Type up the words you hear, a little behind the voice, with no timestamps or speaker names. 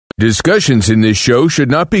Discussions in this show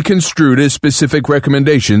should not be construed as specific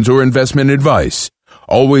recommendations or investment advice.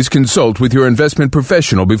 Always consult with your investment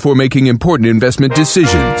professional before making important investment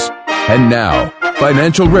decisions. And now,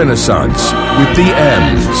 Financial Renaissance with the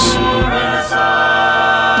M's.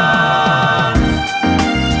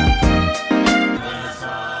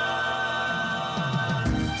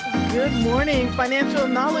 Good morning, financial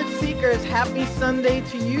knowledge seekers. Happy Sunday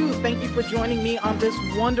to you. Thank you for joining me on this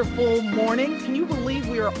wonderful morning. Can you believe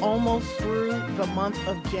we are almost through the month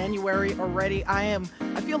of January already? I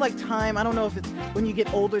feel like time, I don't know if it's when you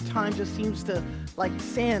get older, time just seems to, like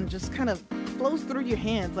sand, just kind of flows through your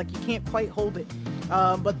hands, like you can't quite hold it.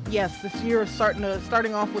 But yes, this year is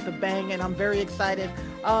starting off with a bang, and I'm very excited.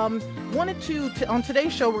 Wanted to on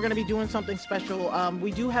today's show, we're going to be doing something special.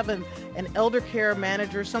 We do have an elder care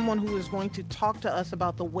manager, someone who is going to talk to us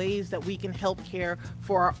about the ways that we can help care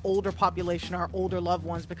for our older population, our older loved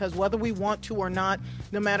ones, because whether we want to or not,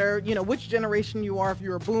 no matter, which generation you are, if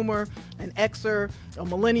you're a boomer, an Xer, a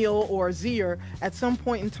millennial, or a Zer, at some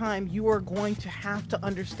point in time, you are going to have to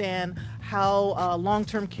understand how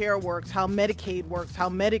long-term care works, how Medicaid works, how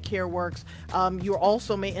Medicare works. You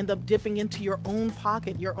also may end up dipping into your own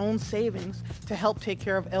pocket, your own savings, to help take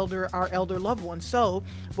care of our elder loved ones. So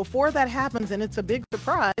before that happens, and it's a big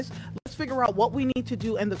surprise, let's figure out what we need to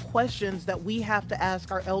do and the questions that we have to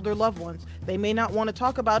ask our elder loved ones. They may not want to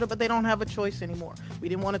talk about it, but they don't have a choice anymore. We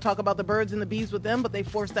didn't want to talk about the birds and the bees with them, but they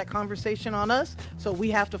forced that conversation on us. So we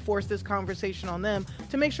have to force this conversation on them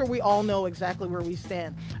to make sure we all know exactly where we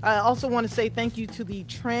stand. I also want to say thank you to the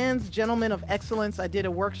Trans Gentlemen of Excellence. I did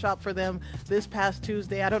a workshop for them this past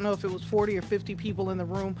Tuesday. I don't know if it was 40 or 50 people in the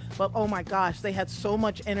room, but oh my gosh, they had so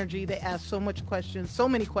much energy. They asked so many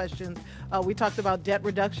questions. We talked about debt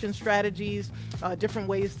reduction strategies, different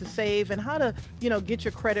ways to save, and how to, get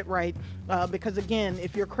your credit right. Because again,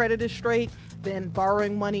 if your credit is straight, then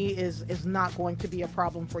borrowing money is not going to be a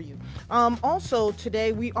problem for you. Also,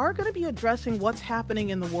 today we are going to be addressing what's happening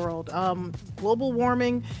in the world. Global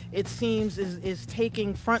warming, it seems, is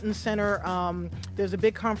taking front and center. There's a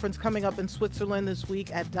big conference coming up in Switzerland this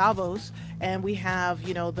week at Davos, and we have,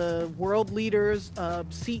 the world leaders,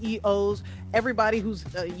 CEOs, everybody who's,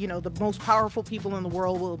 the most powerful people in the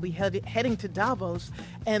world will be heading to Davos,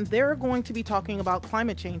 and they're going to be talking about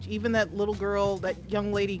climate change. Even that little girl, that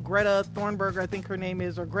young lady, Greta Thunberg, I think her name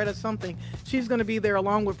is, or Greta something, she's going to be there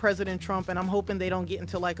along with President Trump, and I'm hoping they don't get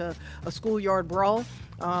into like a schoolyard brawl.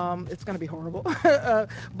 It's going to be horrible.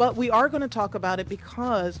 But we are going to talk about it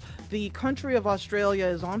because the country of Australia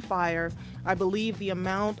is on fire. I believe the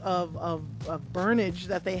amount of burnage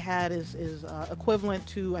that they had is equivalent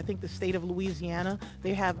to, I think, the state of Louisiana.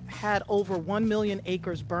 They have had over 1 million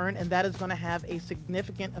acres burned, and that is going to have a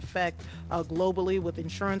significant effect globally with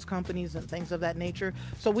insurance companies and things of that nature.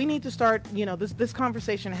 So we need to start, this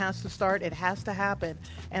conversation has to start. It has to happen.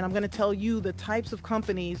 And I'm going to tell you the types of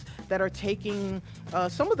companies that are taking,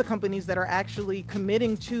 some of the companies that are actually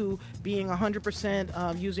committing to being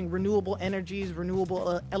 100% using renewable energies,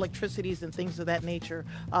 renewable electricities, and things of that nature.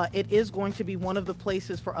 It is going to be one of the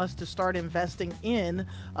places for us to start investing in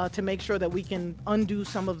to make sure that we can undo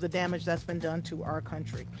some of the damage that's been done to our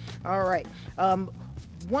country. All right.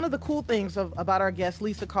 One of the cool things about our guest,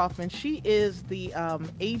 Lisa Kaufman, she is the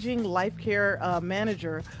Aging Life Care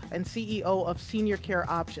Manager and CEO of Senior Care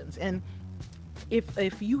Options. And if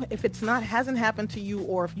it's hasn't happened to you,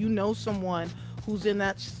 or if you know someone who's in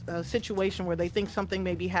that situation where they think something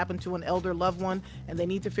maybe happened to an elder loved one and they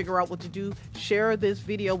need to figure out what to do, share this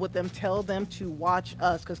video with them. Tell them to watch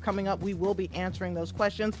us, because coming up we will be answering those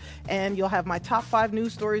questions, and you'll have my top 5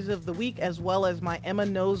 news stories of the week as well as my Emma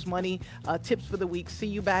Knows Money tips for the week. See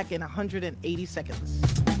you back in 180 seconds.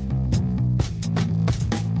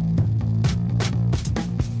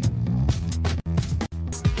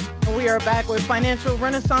 We are back with Financial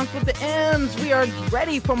Renaissance with the M's. We are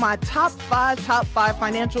ready for my top five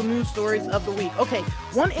financial news stories of the week. Okay,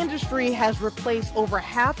 one industry has replaced over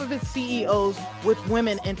half of its CEOs with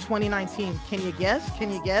women in 2019. Can you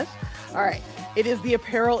guess? All right. It is the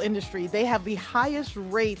apparel industry. They have the highest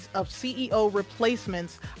rates of CEO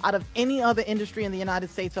replacements out of any other industry in the United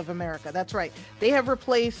States of America. That's right. They have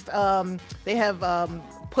replaced,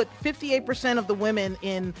 put 58% of the women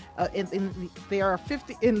in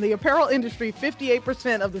the apparel industry.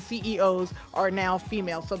 58% of the CEOs are now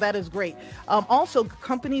female. So that is great. Also,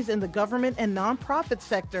 companies in the government and nonprofit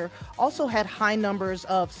sector also had high numbers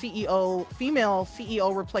of female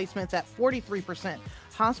CEO replacements at 43%.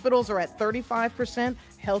 Hospitals are at 35%,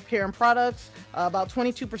 healthcare and products about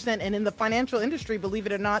 22%, and in the financial industry, believe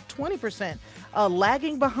it or not, 20%.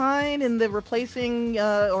 Lagging behind in the replacing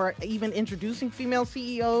or even introducing female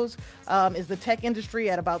CEOs is the tech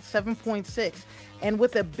industry at about 7.6. And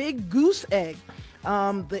with a big goose egg,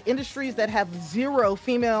 the industries that have zero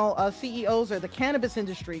female CEOs are the cannabis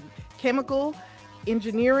industry, chemical,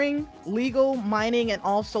 engineering, legal, mining, and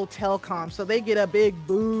also telecom. So they get a big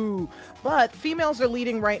boo. But females are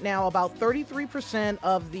leading right now about 33%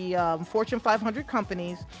 of the Fortune 500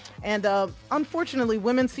 companies. And unfortunately,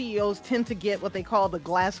 women CEOs tend to get what they call the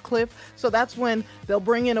glass cliff. So that's when they'll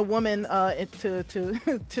bring in a woman to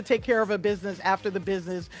take care of a business after the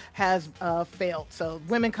business has failed. So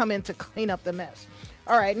women come in to clean up the mess.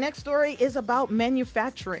 All right, next story is about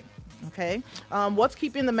manufacturing. Okay, what's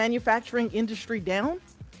keeping the manufacturing industry down?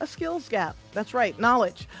 A skills gap. That's right,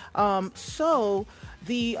 knowledge. So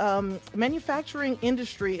the manufacturing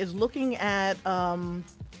industry is looking at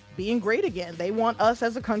being great again. They want us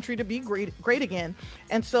as a country to be great again.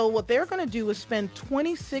 And so what they're going to do is spend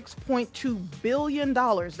 $26.2 billion.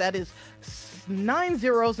 That is 9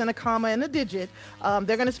 zeros and a comma and a digit.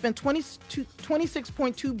 They're going to spend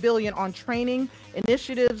 $26.2 billion on training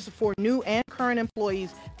initiatives for new and current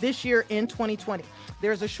employees this year in 2020.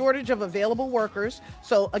 There's a shortage of available workers.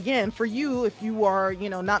 So again, for you, if you are,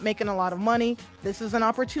 not making a lot of money, this is an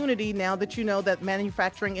opportunity now that you know that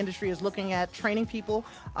manufacturing industry is looking at training people.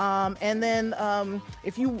 And then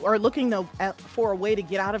if you are looking for a way to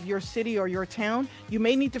get out of your city or your town, you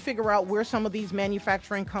may need to figure out where some of these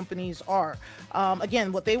manufacturing companies are.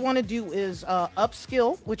 Again, what they want to do is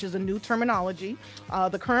upskill, which is a new terminology,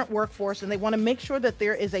 the current workforce, and they want to make sure that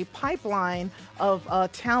there is a pipeline of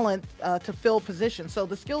talent to fill positions. So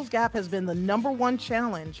the skills gap has been the number one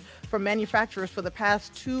challenge for manufacturers for the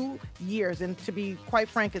past 2 years. And to be quite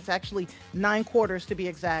frank, it's actually 9 quarters to be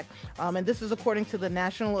exact. And this is according to the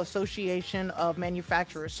National Association of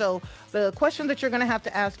Manufacturers. So the question that you're going to have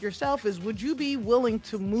to ask yourself is, would you be willing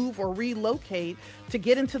to move or relocate to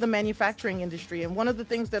get into the manufacturing industry? And one of the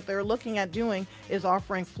things that they're looking at doing is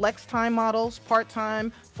offering flex time models,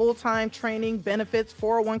 part-time, full-time training, benefits,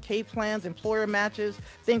 401k plans, employer matches,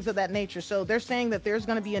 things of that nature. So they're saying that there's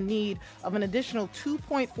going to be a need of an additional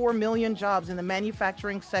 2.4 million jobs in the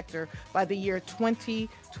manufacturing sector by the year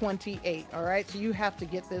 2028. All right, so you have to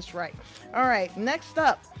get this right. All right, next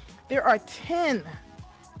up, there are 10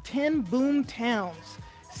 boom towns,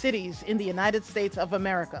 cities in the United States of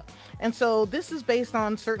America. And so this is based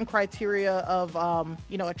on certain criteria of,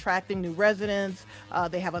 attracting new residents.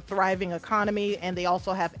 They have a thriving economy, and they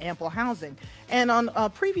also have ample housing. And on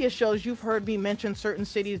previous shows, you've heard me mention certain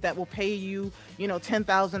cities that will pay you,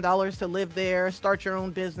 $10,000 to live there, start your own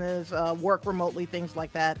business, work remotely, things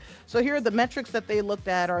like that. So here are the metrics that they looked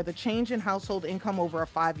at are the change in household income over a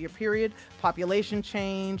 5-year period, population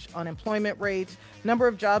change, unemployment rates, number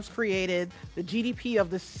of jobs created, the GDP of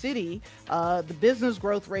the city, the business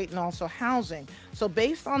growth rate, and also housing. So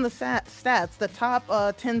based on the stats, the top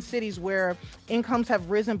 10 cities where incomes have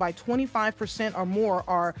risen by 25% or more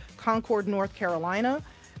are Concord, North Carolina,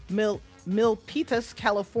 Milpitas,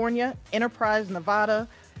 California, Enterprise, Nevada,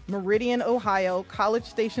 Meridian, Ohio, College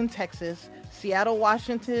Station, Texas, Seattle,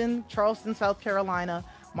 Washington, Charleston, South Carolina,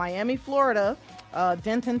 Miami, Florida,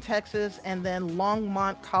 Denton, Texas, and then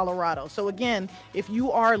Longmont, Colorado. So again, if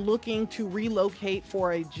you are looking to relocate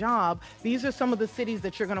for a job, these are some of the cities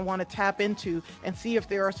that you're going to want to tap into and see if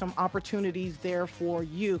there are some opportunities there for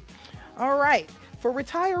you. All right. For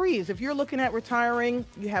retirees, if you're looking at retiring,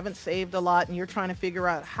 you haven't saved a lot, and you're trying to figure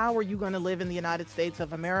out how are you going to live in the United States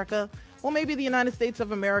of America, well, maybe the United States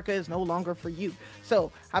of America is no longer for you.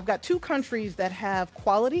 So I've got 2 countries that have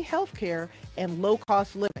quality health care and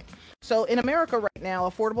low-cost living. So in America right now,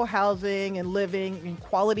 affordable housing and living and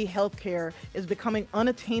quality health care is becoming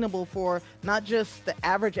unattainable for not just the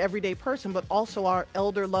average everyday person, but also our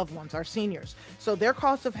elder loved ones, our seniors. So their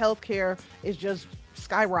cost of health care is just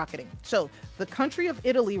skyrocketing. So the country of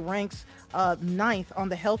Italy ranks 9th on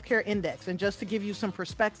the healthcare index. And just to give you some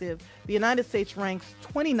perspective, the United States ranks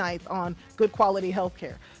 29th on good quality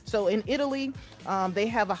healthcare. So in Italy, they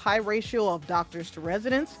have a high ratio of doctors to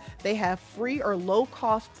residents. They have free or low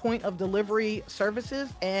cost point of delivery services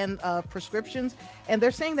and prescriptions. And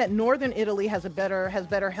they're saying that Northern Italy has better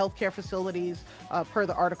healthcare facilities per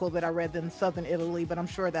the article that I read than Southern Italy, but I'm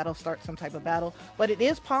sure that'll start some type of battle. But it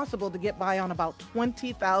is possible to get by on about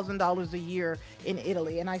 $20,000 a year in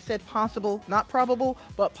Italy. And I said possible, not probable,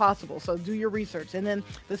 but possible. So do your research. And then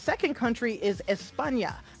the second country is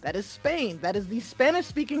España. That is Spain. That is the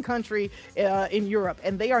Spanish-speaking country in Europe.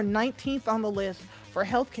 And they are 19th on the list for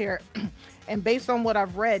healthcare. And based on what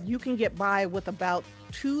I've read, you can get by with about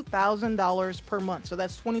 $2,000 per month. So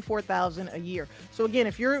that's $24,000 a year. So again,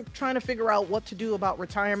 if you're trying to figure out what to do about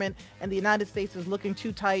retirement and the United States is looking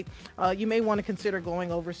too tight, you may want to consider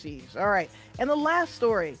going overseas. All right. And the last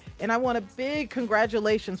story, and I want a big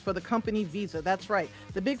congratulations for the company Visa. That's right.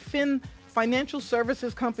 The big financial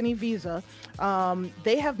services company Visa,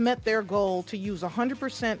 they have met their goal to use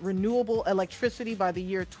 100% renewable electricity by the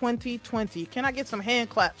year 2020. Can I get some hand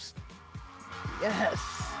claps? Yes.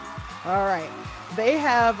 All right.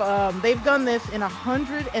 They've done this in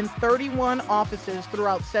 131 offices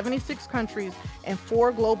throughout 76 countries and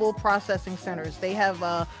 4 global processing centers. They have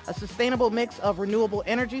a sustainable mix of renewable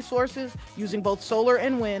energy sources using both solar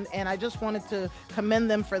and wind, and I just wanted to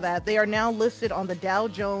commend them for that. They are now listed on the Dow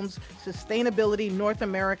Jones Sustainability North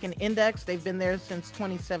American Index. They've been there since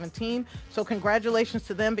 2017. So congratulations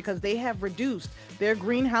to them because they have reduced their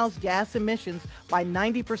greenhouse gas emissions by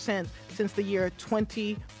 90% since the year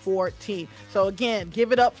 2014. So again,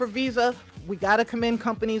 give it up for Visa. We got to commend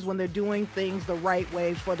companies when they're doing things the right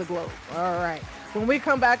way for the globe. All right. When we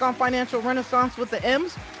come back on Financial Renaissance with the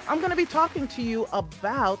M's, I'm going to be talking to you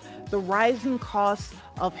about the rising costs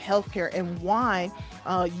of healthcare and why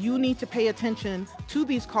you need to pay attention to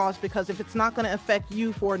these costs, because if it's not going to affect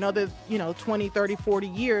you for another 20, 30, 40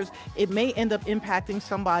 years, it may end up impacting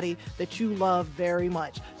somebody that you love very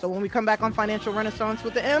much. So when we come back on Financial Renaissance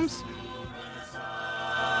with the M's,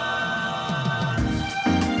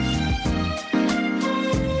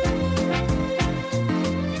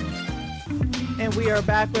 and we are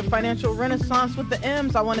back with Financial Renaissance with the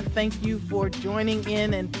M's. I want to thank you for joining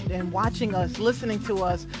in and watching us, listening to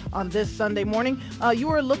us on this Sunday morning. You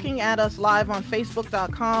are looking at us live on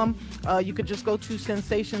Facebook.com. You could just go to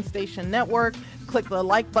Sensation Station Network, click the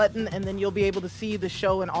like button, and then you'll be able to see the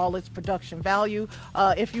show and all its production value.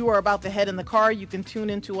 If you are about to head in the car, you can tune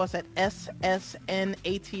into us at ssnatl.com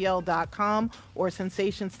or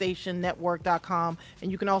sensationstationnetwork.com.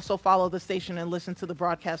 And you can also follow the station and listen to the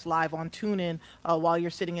broadcast live on TuneIn while you're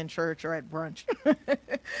sitting in church or at brunch.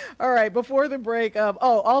 All right, before the break,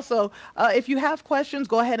 if you have questions,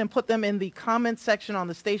 go ahead and put them in the comments section on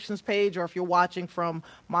the station's page, or if you're watching from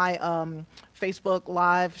my Facebook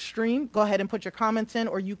live stream, go ahead and put your comments in,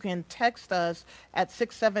 or you can text us at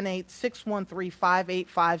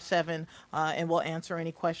 678-613-5857, and we'll answer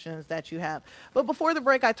any questions that you have. But before the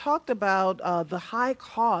break, I talked about the high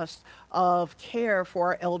cost of care for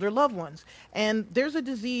our elder loved ones. And there's a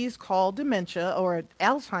disease called dementia or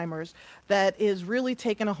Alzheimer's that is really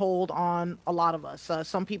taking a hold on a lot of us.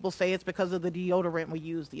 Some people say it's because of the deodorant we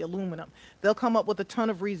use, the aluminum. They'll come up with a ton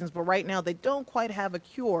of reasons, but right now they don't quite have a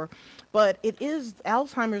cure. But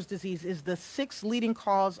Alzheimer's disease is the 6th leading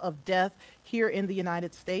cause of death here in the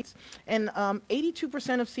United States. And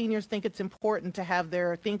 82% of seniors think it's important to have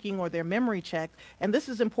their thinking or their memory checked. And this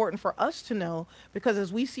is important for us to know, because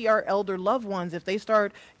as we see our elder loved ones, if they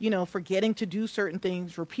start, forgetting to do certain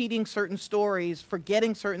things, repeating certain stories,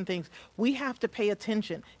 forgetting certain things, we have to pay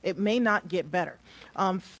attention. It may not get better.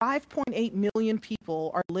 5.8 million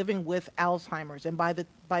people are living with Alzheimer's. And by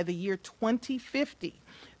the year 2050,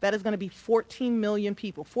 that is going to be 14 million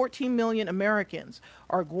people. 14 million Americans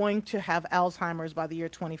are going to have Alzheimer's by the year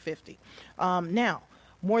 2050. Now,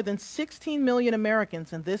 more than 16 million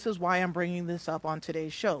Americans, and this is why I'm bringing this up on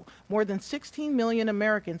today's show, more than 16 million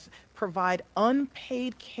Americans provide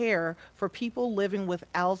unpaid care for people living with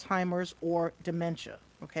Alzheimer's or dementia.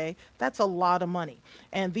 Okay, that's a lot of money.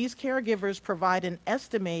 And these caregivers provide an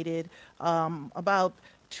estimated about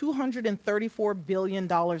 $234 billion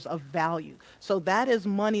of value. So that is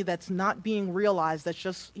money that's not being realized, that's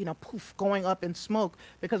just, going up in smoke,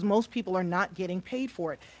 because most people are not getting paid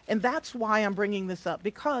for it. And that's why I'm bringing this up,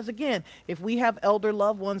 because again, if we have elder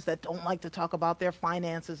loved ones that don't like to talk about their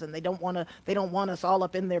finances and they don't want us all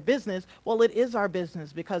up in their business, well, it is our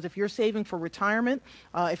business, because if you're saving for retirement,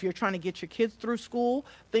 if you're trying to get your kids through school,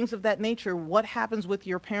 things of that nature, what happens with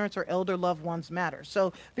your parents or elder loved ones matter.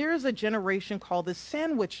 So there is a generation called the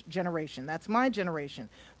sandwich generation. That's my generation.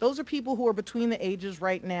 Those are people who are between the ages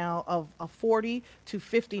right now of 40 to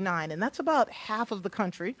 59, and that's about half of the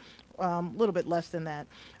country, a little bit less than that.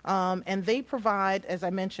 And they provide, as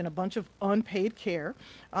I mentioned, a bunch of unpaid care.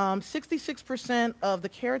 66% of the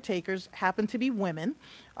caretakers happen to be women.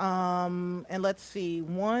 And let's see,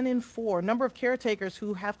 1 in 4 number of caretakers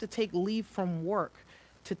who have to take leave from work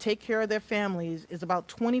to take care of their families is about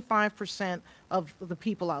 25% of the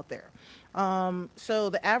people out there.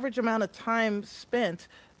 So the average amount of time spent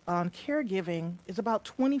on caregiving is about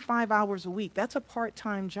 25 hours a week. That's a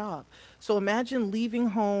part-time job. So imagine leaving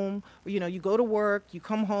home, you go to work, you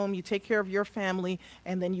come home, you take care of your family,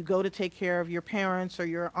 and then you go to take care of your parents or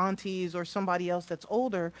your aunties or somebody else that's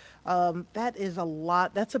older. That is a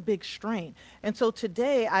lot. That's a big strain. And so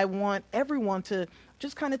today I want everyone to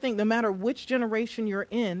just kind of think, no matter which generation you're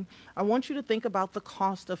in, I want you to think about the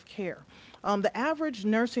cost of care. The average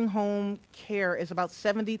nursing home care is about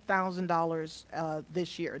 $70,000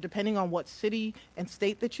 this year, depending on what city and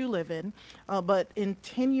state that you live in. But in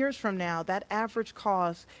 10 years from now, that average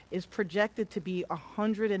cost is projected to be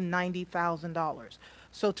 $190,000.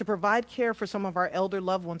 So to provide care for some of our elder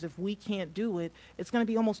loved ones, if we can't do it, it's going to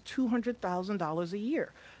be almost $200,000 a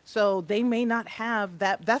year. So they may not have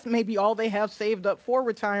that. That's maybe all they have saved up for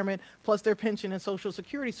retirement, plus their pension and Social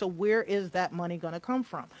Security. So where is that money going to come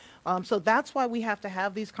from? So that's why we have to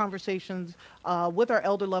have these conversations with our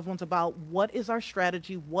elder loved ones about what is our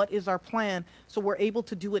strategy, what is our plan, so we're able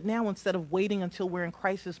to do it now instead of waiting until we're in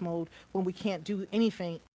crisis mode when we can't do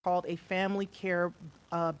anything, called a family care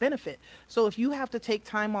benefit. So if you have to take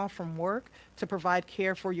time off from work to provide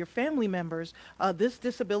care for your family members, this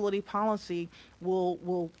disability policy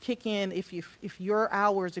will kick in if your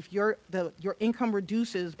income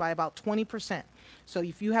reduces by about 20%. So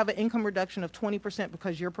if you have an income reduction of 20%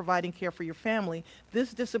 because you're providing care for your family,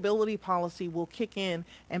 this disability policy will kick in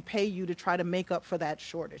and pay you to try to make up for that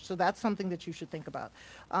shortage. So that's something that you should think about.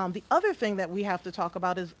 The other thing that we have to talk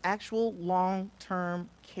about is actual long-term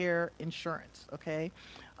care insurance, okay?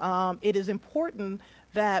 It is important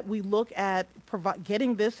that we look at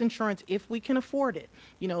getting this insurance if we can afford it.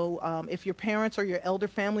 If your parents or your elder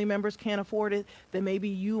family members can't afford it, then maybe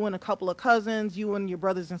you and a couple of cousins, you and your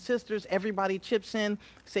brothers and sisters, everybody chips in,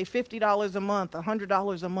 say $50 a month,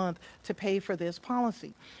 $100 a month to pay for this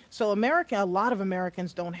policy. So a lot of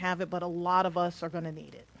Americans don't have it, but a lot of us are going to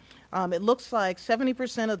need it. It looks like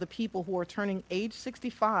 70% of the people who are turning age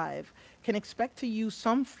 65 can expect to use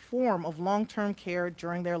some form of long-term care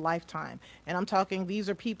during their lifetime. And I'm talking, these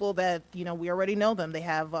are people that, we already know them. They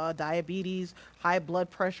have diabetes, high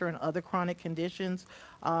blood pressure, and other chronic conditions.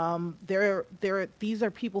 These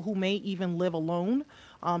are people who may even live alone.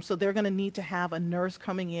 So they're going to need to have a nurse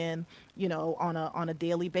coming in, on a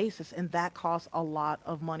daily basis, and that costs a lot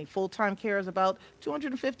of money. Full-time care is about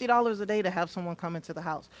 $250 a day to have someone come into the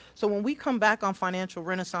house. So when we come back on Financial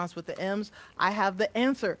Renaissance with the M's, I have the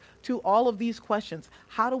answer to all of these questions.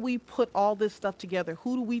 How do we put all this stuff together?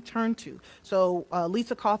 Who do we turn to? So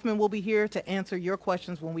Lisa Kaufman will be here to answer your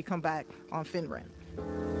questions when we come back on FinRen.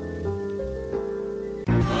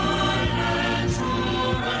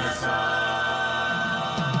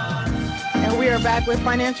 And we are back with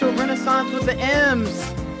Financial Renaissance with the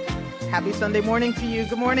M's. Happy Sunday morning to you.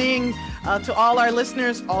 Good morning to all our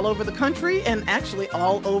listeners all over the country and actually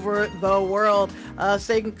all over the world.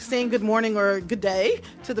 Saying good morning or good day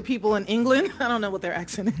to the people in England. I don't know what their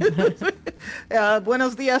accent is.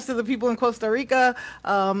 Buenos dias to the people in Costa Rica.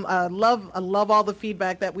 I love all the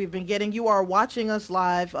feedback that we've been getting. You are watching us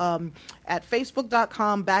live at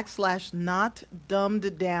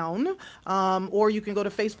facebook.com/notdumbeddown, or you can go to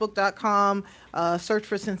facebook.com, search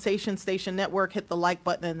for Sensation Station Network, hit the like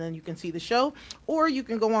button, and then you can see the show. Or you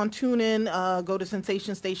can go on TuneIn, go to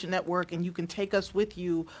Sensation Station Network, and you can take us with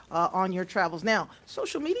you on your travels. Now,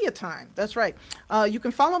 social media time. That's right. You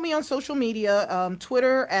can follow me on social media,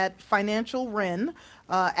 Twitter at Financial Ren,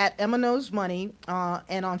 at Emma Knows Money,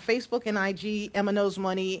 and on Facebook and IG, Emma Knows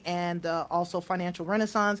Money, and also Financial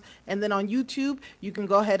Renaissance. And then on YouTube, you can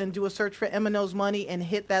go ahead and do a search for Emma Knows Money and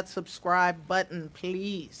hit that subscribe button,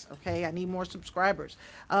 please. Okay, I need more subscribers.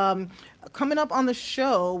 Coming up on the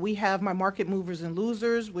show, we have my Market Movers and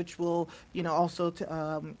Losers, which will, also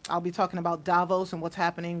I'll be talking about Davos and what's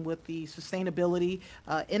happening with the sustainability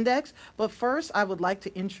index. But first, I would like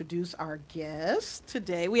to introduce our guest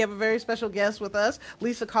today. We have a very special guest with us,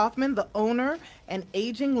 Lisa Kaufman, the owner and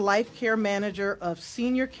Aging Life Care Manager of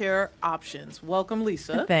Senior Care Options. Welcome,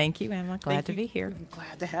 Lisa. Thank you, Emma. Glad to be here. I'm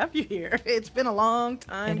glad to have you here. It's been a long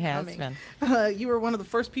time coming. It has been. You were one of the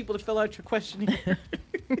first people to fill out your questionnaire.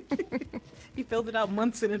 You filled it out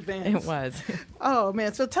months in advance. It was. Oh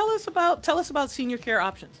man! So tell us about Senior Care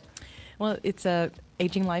Options. Well, it's a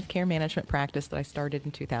aging life care management practice that I started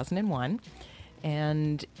in 2001,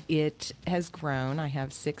 and it has grown. I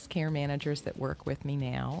have 6 care managers that work with me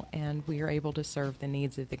now, and we are able to serve the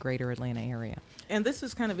needs of the greater Atlanta area. And this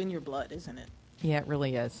is kind of in your blood, isn't it? Yeah, it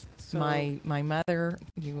really is. So my mother,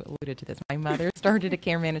 you alluded to this, my mother started a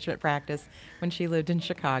care management practice when she lived in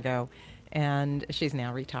Chicago, and she's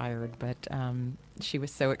now retired, but she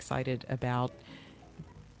was so excited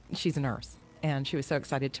she's a nurse, and she was so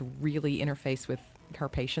excited to really interface with her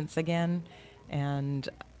patients again, and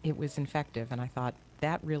it was infective. And I thought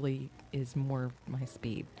that really is more my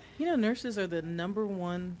speed. You know, nurses are the number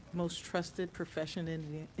one most trusted profession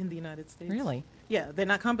in the United States. Really? Yeah, they're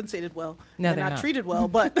not compensated well. No, they're they're not not. treated well,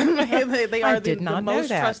 but they I are did the not know most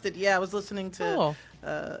that. trusted. Yeah, I was listening to Cool.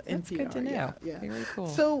 NPR. That's good to know. Yeah, yeah. Very cool.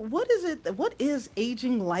 So what is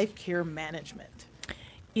aging life care management?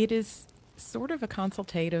 It is sort of a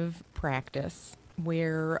consultative practice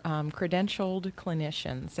where credentialed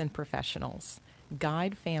clinicians and professionals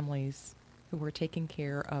guide families who are taking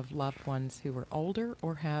care of loved ones who are older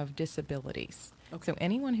or have disabilities. Okay. So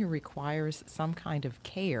anyone who requires some kind of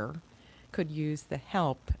care could use the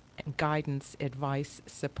help, and guidance, advice,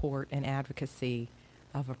 support, and advocacy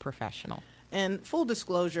of a professional. And full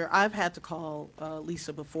disclosure, I've had to call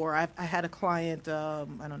Lisa before. I had a client, I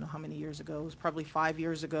don't know how many years ago, it was probably 5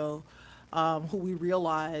 years ago, who we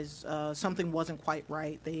realized something wasn't quite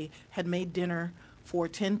right. They had made dinner for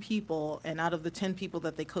 10 people, and out of the 10 people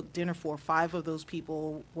that they cooked dinner for, 5 of those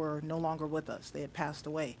people were no longer with us. They had passed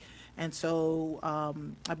away. And so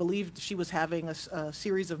I believe she was having a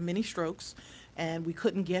series of mini strokes, and we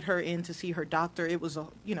couldn't get her in to see her doctor. It was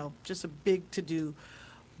just a big to-do.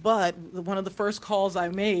 But one of the first calls I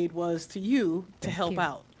made was to you to Thank help you.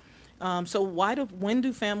 out. So when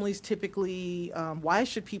do families typically, why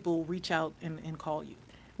should people reach out and call you?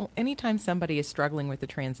 Well, anytime somebody is struggling with the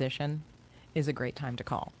transition is a great time to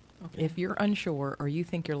call. Okay. If you're unsure or you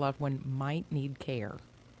think your loved one might need care,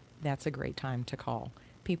 that's a great time to call.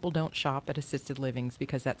 People don't shop at assisted livings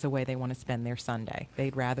because that's the way they want to spend their Sunday.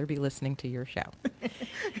 They'd rather be listening to your show.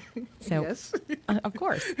 So, Yes. of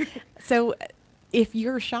course. So if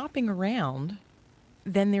you're shopping around,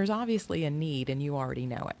 then there's obviously a need and you already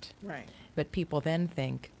know it. Right. But people then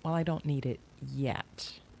think, well, I don't need it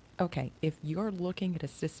yet. Okay, if you're looking at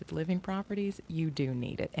assisted living properties, you do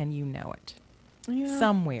need it and you know it. Yeah.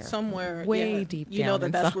 Somewhere, way yeah. deep You know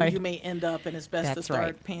down that's where inside. you may end up, and it's best to That's start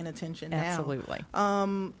right. paying attention Absolutely.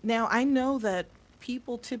 now. Now, I know that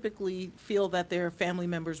people typically feel that their family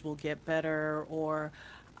members will get better, or,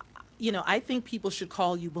 I think people should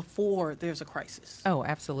call you before there's a crisis. Oh,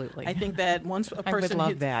 absolutely. I think that once a I would person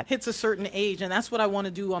love that. hits a certain age, and that's what I want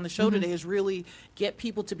to do on the show today, is really get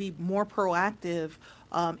people to be more proactive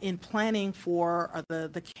in planning for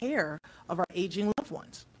the care of our aging loved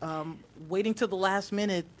ones. Waiting till the last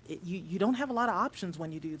minute, you don't have a lot of options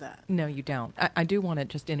when you do that. No, you don't. I do want to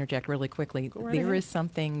just interject really quickly. Go right There ahead. is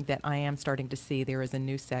something that I am starting to see. There is a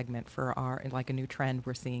new segment for like a new trend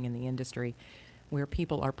we're seeing in the industry where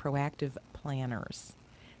people are proactive planners.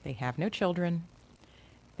 They have no children.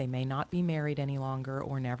 They may not be married any longer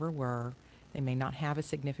or never were. They may not have a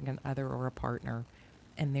significant other or a partner.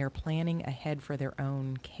 And they're planning ahead for their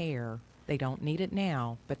own care. They don't need it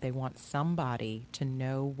now, but they want somebody to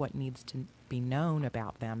know what needs to be known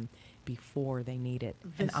about them before they need it.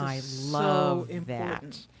 And This I is so love that.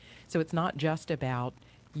 important. So it's not just about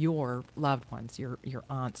your loved ones, your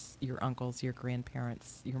aunts, your uncles, your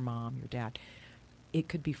grandparents, your mom, your dad. It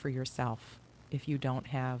could be for yourself if you don't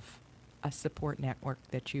have a support network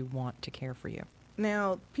that you want to care for you.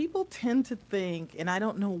 Now, people tend to think, and I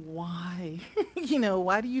don't know why,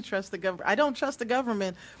 why do you trust the government? I don't trust the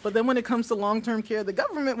government, but then when it comes to long-term care, the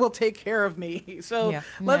government will take care of me. So Yeah,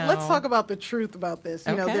 let's no. talk about the truth about this.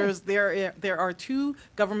 Okay. There are 2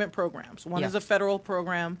 government programs. One Yeah. is a federal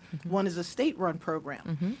program, one is a state-run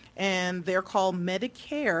program. And they're called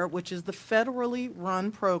Medicare, which is the federally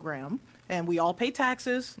run program. And we all pay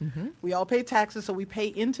taxes. We all pay taxes, so we pay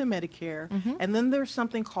into Medicare. And then there's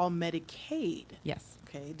something called Medicaid. Yes.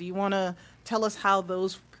 Okay. Do you want to tell us how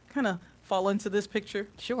those kind of fall into this picture?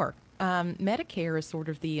 Sure. Medicare is sort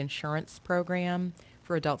of the insurance program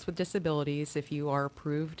for adults with disabilities. If you are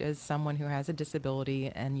approved as someone who has a disability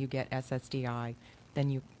and you get SSDI, then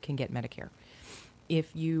you can get Medicare.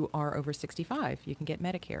 If you are over 65, you can get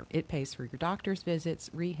Medicare. It pays for your doctor's visits,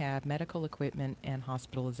 rehab, medical equipment, and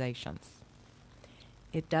hospitalizations.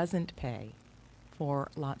 It doesn't pay for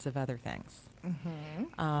lots of other things.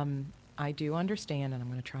 I do understand, and I'm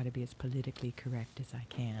going to try to be as politically correct as I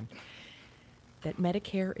can, that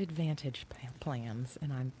Medicare Advantage plans,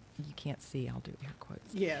 and you can't see, I'll do air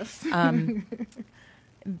quotes. Yes.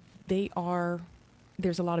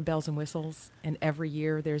 There's a lot of bells and whistles, and every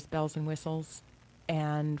year there's bells and whistles.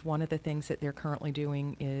 And one of the things that they're currently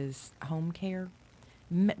doing is home care.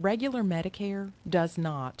 Regular Medicare does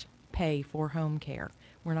not pay for home care.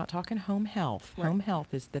 We're not talking home health. Right. Home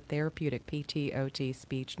health is the therapeutic PT, OT,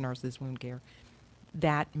 speech, nurses, wound care.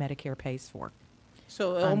 That Medicare pays for.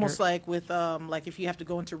 So almost like with like if you have to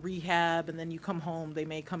go into rehab and then you come home, they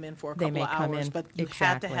may come in for a They couple may of come hours, in. but you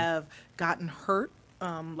Exactly. have to have gotten hurt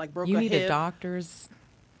like broke You a need hip. a doctor's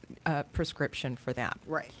prescription for that.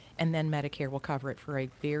 Right. And then Medicare will cover it for a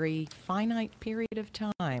very finite period of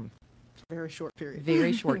time. Very short period.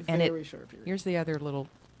 Very short. And Very short period. here's the other little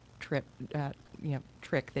trick that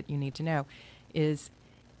you need to know is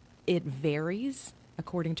it varies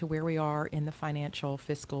according to where we are in the financial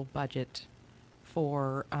fiscal budget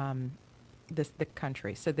for the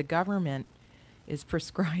country. So the government is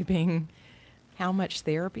prescribing how much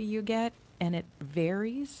therapy you get, and it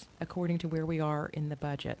varies according to where we are in the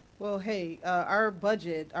budget. Well, hey, our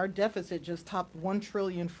deficit just topped $1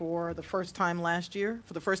 trillion for the first time last year,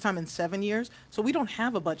 for the first time in 7 years. So we don't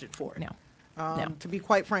have a budget for it. No. No. To be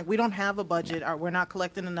quite frank, we don't have a budget. We're not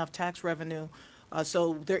collecting enough tax revenue.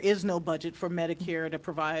 So there is no budget for Medicare to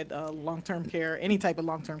provide long-term care, any type of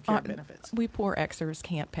long-term care benefits. We poor Xers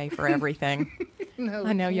can't pay for everything. No,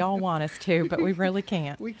 I know y'all want us to, but we really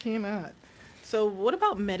can't. we cannot. So what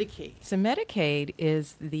about Medicaid? So Medicaid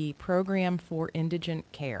is the program for indigent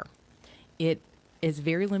care. It is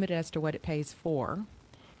very limited as to what it pays for.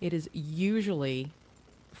 It is usually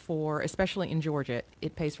for, especially in Georgia,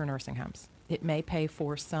 it pays for nursing homes. It may pay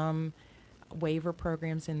for some waiver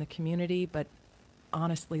programs in the community, but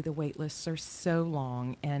honestly, the wait lists are so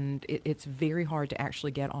long, and it's very hard to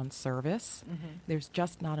actually get on service. Mm-hmm. There's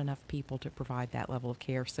just not enough people to provide that level of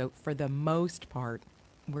care. So for the most part,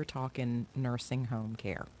 we're talking nursing home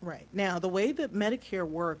care. Right. Now, the way that Medicare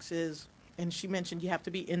works is, and she mentioned you have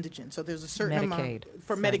to be indigent, so there's a certain amount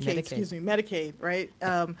for Sorry, Medicaid, excuse me, Medicaid, right?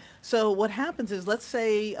 So what happens is, let's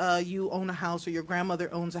say you own a house, or your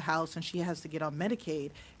grandmother owns a house, and she has to get on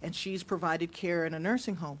Medicaid, and she's provided care in a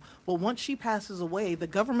nursing home. Well, once she passes away, the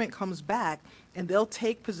government comes back, and they'll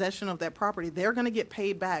take possession of that property. They're going to get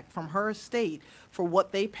paid back from her estate for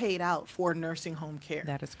what they paid out for nursing home care.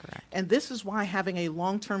 That is correct. And this is why having a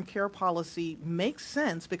long-term care policy makes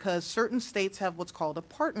sense, because certain states have what's called a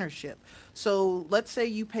partnership. So let's say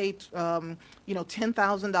you paid,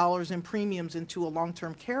 $10,000 in premiums into a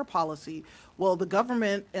long-term care policy. Well, the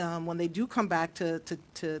government, when they do come back to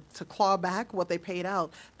claw back what they paid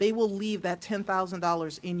out, they will leave that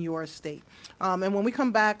 $10,000 in your estate. And when we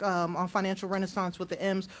come back on Financial Renaissance with the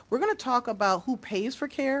M's, we're going to talk about who pays for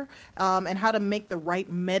care and how to make the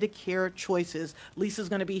right Medicare choices. Lisa's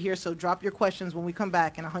going to be here, so drop your questions when we come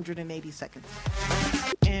back in 180 seconds.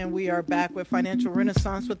 And we are back with Financial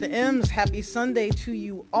Renaissance with the M's. Happy Sunday to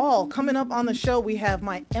you all. Coming up on the show, we have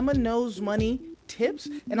my Emma Knows Money tips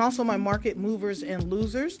and also my market movers and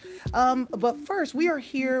losers. But first, we are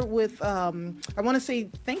here with, I want to say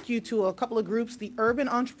thank you to a couple of groups, the Urban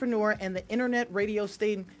Entrepreneur and the Internet Radio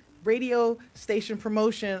Station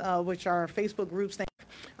Promotion, which are Facebook groups.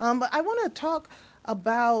 But I want to talk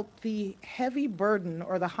about the heavy burden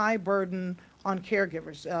or the high burden on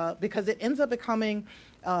caregivers because it ends up becoming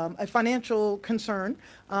a financial concern.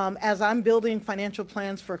 As I'm building financial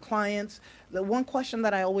plans for clients, the one question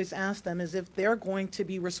that I always ask them is if they're going to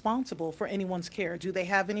be responsible for anyone's care. Do they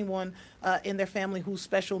have anyone in their family who's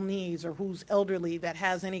special needs or who's elderly, that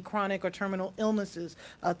has any chronic or terminal illnesses,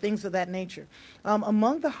 things of that nature?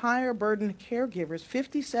 Among the higher burden caregivers,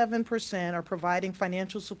 57% are providing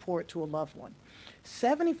financial support to a loved one.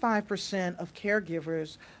 75% of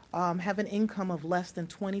caregivers have an income of less than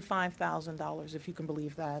 $25,000, if you can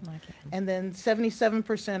believe that. And then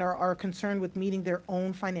 77% are concerned with meeting their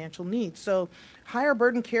own financial needs. So higher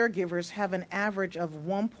burden caregivers have an average of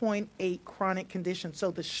 1.8 chronic conditions.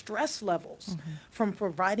 So the stress levels from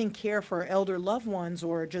providing care for elder loved ones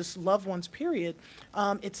or just loved ones, period,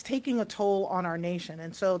 it's taking a toll on our nation.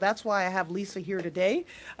 And so that's why I have Lisa here today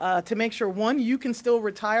to make sure, one, you can still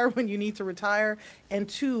retire when you need to retire, and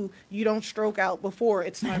two, you don't stroke out before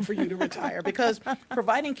it's time for you to retire. Because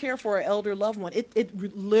providing care for an elder loved one,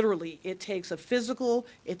 it literally, it takes a physical,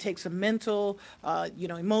 it takes a mental,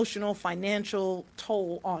 emotional, financial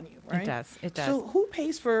toll on you, right? It does. So who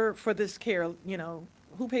pays for this care?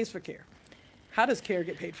 Who pays for care? How does care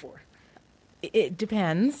get paid for? It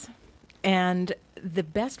depends. And the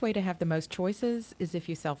best way to have the most choices is if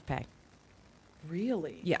you self-pay.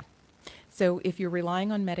 Really? Yeah. So if you're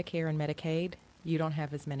relying on Medicare and Medicaid, you don't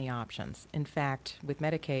have as many options. In fact, with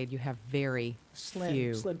Medicaid, you have very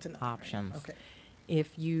few slim to none, options. Right? Okay.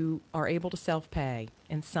 If you are able to self-pay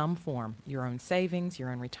in some form, your own savings, your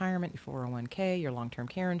own retirement, your 401k, your long-term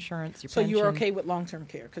care insurance, your so pension. you're okay with long-term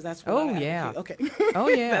care? Because that's what I advocate. Okay. Oh,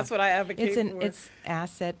 yeah. That's what I advocate for. It's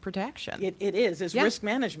asset protection. It is. It's risk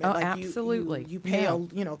management. Oh, absolutely. You pay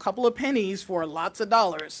a couple of pennies for lots of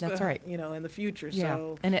dollars. That's right. In the future. Yeah.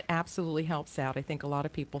 So. And it absolutely helps out. I think a lot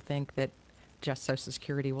of people think that just Social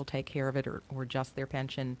Security will take care of it or just their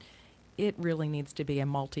pension. it really needs to be a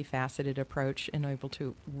multifaceted approach and able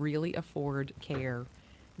to really afford care.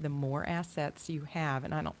 The more assets you have,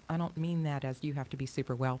 and I don't mean that as you have to be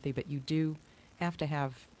super wealthy, but you do have to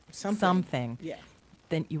have something. Yeah.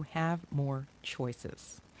 Then you have more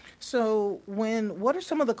choices. So what are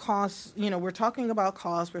some of the costs? We're talking about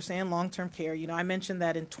costs. We're saying long-term care. I mentioned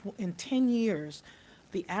that in 10 years,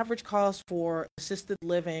 the average cost for assisted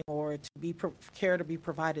living or care to be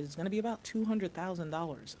provided is going to be about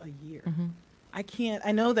 $200,000 a year.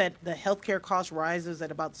 I know that the healthcare cost rises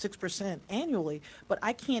at about 6% annually, but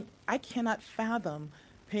I cannot fathom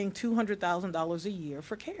paying $200,000 a year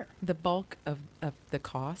for care. The bulk of the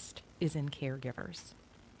cost is in caregivers.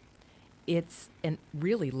 It's a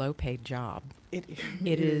really low-paid job. It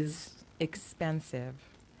is expensive.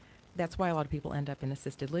 That's why a lot of people end up in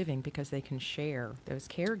assisted living, because they can share those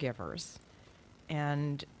caregivers,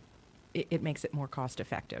 and it makes it more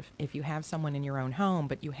cost-effective. If you have someone in your own home,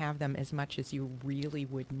 but you have them as much as you really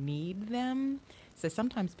would need them. So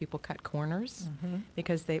sometimes people cut corners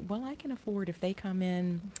because I can afford if they come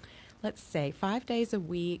in, let's say 5 days a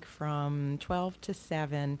week from 12 to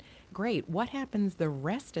 7. Great. What happens the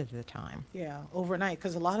rest of the time? Yeah, overnight,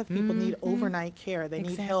 because a lot of people need overnight care. They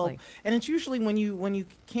need help, and it's usually when you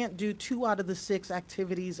can't do 2 out of the 6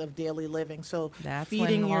 activities of daily living. So that's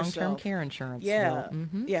feeding when yourself, long-term care insurance.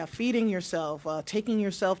 Yeah, feeding yourself, taking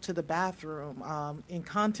yourself to the bathroom,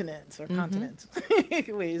 incontinence or continence. Wait,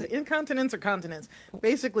 is it incontinence or continence?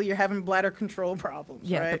 Basically, you're having bladder control problems.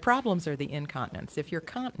 Yeah, right? the problems are the incontinence. If you're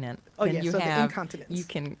continent, then you so have the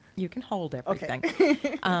incontinence. You can hold everything.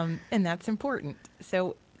 Okay. And that's important.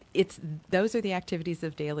 So those are the activities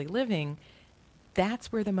of daily living.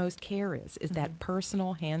 That's where the most care is that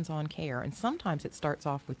personal hands-on care. And sometimes it starts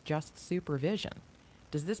off with just supervision.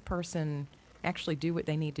 Does this person actually do what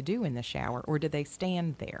they need to do in the shower, or do they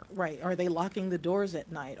stand there? Right. Are they locking the doors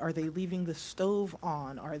at night? Are they leaving the stove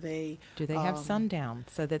on? Do they have sundown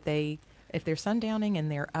so that if they're sundowning and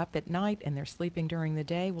they're up at night and they're sleeping during the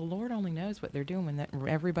day, well, Lord only knows what they're doing when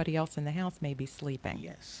everybody else in the house may be sleeping.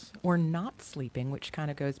 Yes. Or not sleeping, which kind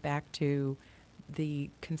of goes back to the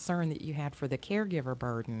concern that you had for the caregiver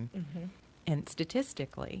burden. And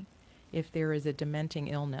statistically, if there is a dementing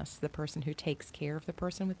illness, the person who takes care of the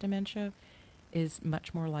person with dementia is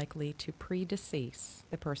much more likely to predecease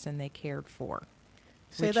the person they cared for.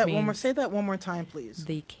 Say that one more time, please.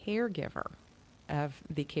 The caregiver of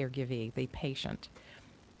the caregivee, the patient,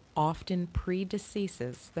 often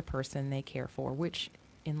predeceases the person they care for, which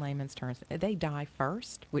in layman's terms, they die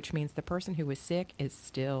first, which means the person who was sick is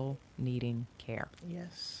still needing care.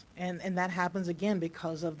 Yes. And that happens again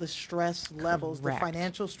because of the stress levels, Correct. The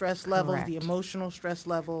financial stress levels, Correct. the emotional stress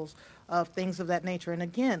levels of things of that nature. And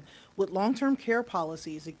again, with long-term care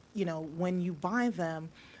policies, when you buy them,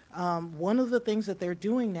 one of the things that they're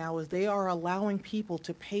doing now is they are allowing people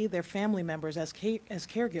to pay their family members as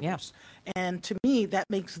caregivers. Yeah. And to me, that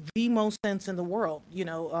makes the most sense in the world.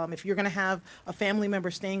 If you're going to have a family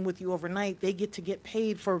member staying with you overnight, they get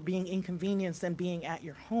paid for being inconvenienced and being at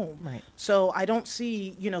your home. Right. So I don't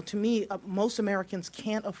see, to me, most Americans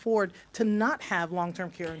can't afford to not have long-term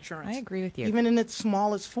care insurance. I agree with you. Even in its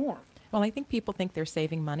smallest form. Well, I think people think they're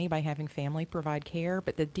saving money by having family provide care,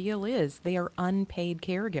 but the deal is they are unpaid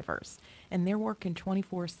caregivers, and they're working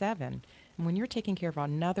 24/7. And when you're taking care of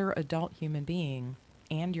another adult human being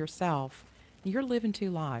and yourself, you're living 2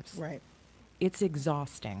 lives. Right. It's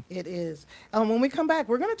exhausting. It is. When we come back,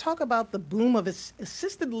 we're going to talk about the boom of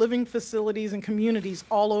assisted living facilities and communities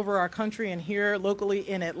all over our country and here locally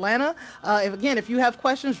in Atlanta. If you have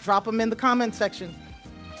questions, drop them in the comment section.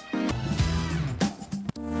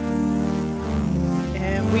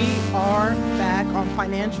 And we are back on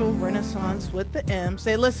Financial Renaissance with the M.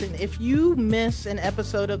 Say, listen, if you miss an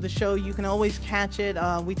episode of the show, you can always catch it.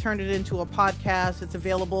 We turned it into a podcast. It's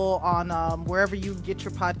available on wherever you get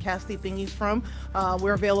your podcasty thingies from.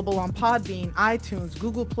 We're available on Podbean, iTunes,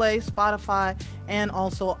 Google Play, Spotify, and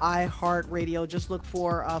also iHeartRadio. Just look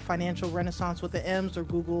for Financial Renaissance with the M's or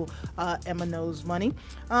Google Emma Knows Money.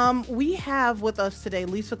 We have with us today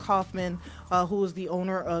Lisa Kaufman, who is the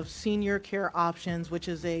owner of Senior Care Options, which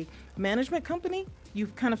is a management company. You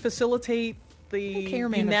kind of facilitate care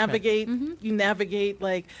management. You navigate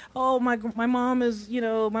like, oh, my mom is,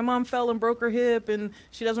 my mom fell and broke her hip and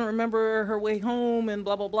she doesn't remember her way home and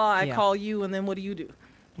blah, blah, blah. I call you, and then what do you do?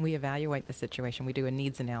 We evaluate the situation. We do a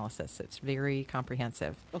needs analysis. It's very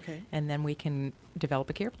comprehensive. Okay. And then we can develop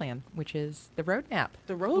a care plan, which is the roadmap.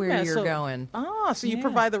 The roadmap. Where you're going. So you Yeah.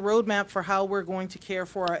 provide the roadmap for how we're going to care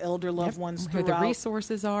for our elder loved ones Who the throughout.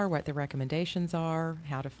 resources are, what the recommendations are,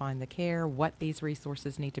 how to find the care, what these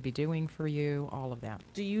resources need to be doing for you, all of that.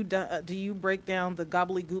 Do you break down the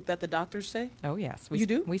gobbledygook that the doctors say? Oh, yes. You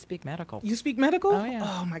do? We speak medical. You speak medical? Oh, yeah.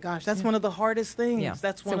 Oh, my gosh. That's one of the hardest things. Yeah.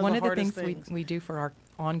 That's So one one of the of the hardest things we do for our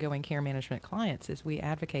ongoing care management clients is we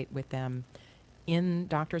advocate with them in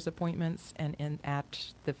doctor's appointments and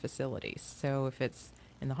at the facilities. So if it's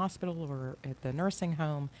in the hospital or at the nursing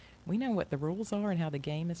home, we know what the rules are and how the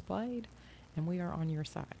game is played, and we are on your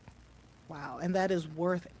side. Wow. And that is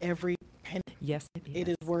worth every penny. Yes, It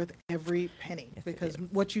is worth every penny, Yes, it because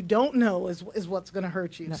is. what you don't know is what's going to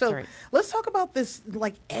hurt you. That's So right. let's talk about this.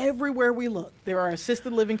 Like everywhere we look, there are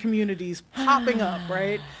assisted living communities popping up,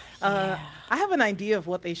 right? I have an idea of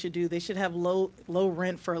what they should do. They should have low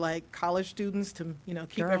rent for like college students to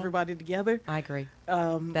keep Girl. everybody together. I agree.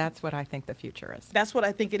 That's what I think the future is. That's what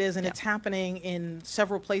I think it is, and Yeah. it's happening in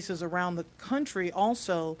several places around the country.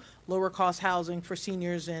 Also, lower cost housing for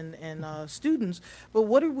seniors and students. But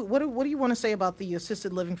what do you want to say about the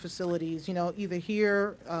assisted living facilities? Either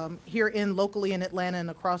here locally in Atlanta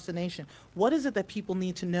and across the nation. What is it that people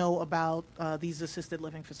need to know about these assisted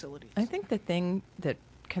living facilities? I think the thing that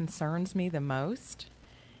concerns me the most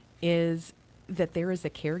is that there is a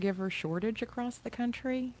caregiver shortage across the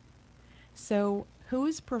country. So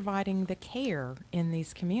who's providing the care in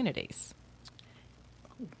these communities?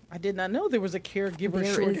 I did not know there was a caregiver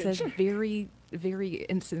shortage. There is a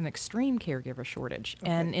it's an extreme caregiver shortage.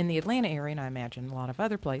 And in the Atlanta area, and I imagine a lot of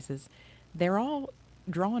other places, they're all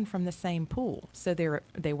drawn from the same pool. So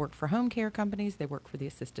they work for home care companies, they work for the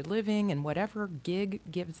assisted living, and whatever gig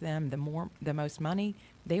gives them the most money,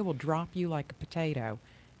 they will drop you like a potato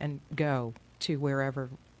and go to wherever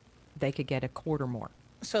they could get a quarter more.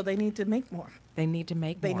 So they need to make more. They need to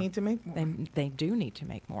make They more. need to make more. They do need to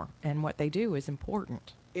make more. And what they do is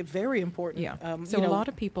important. It's very important. Yeah. So a lot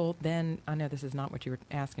of people then, I know this is not what you were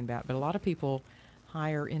asking about, but a lot of people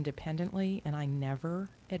hire independently, and I never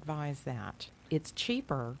advise that. It's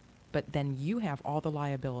cheaper, but then you have all the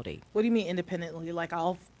liability. What do you mean independently? Like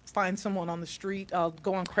I'll find someone on the street, I'll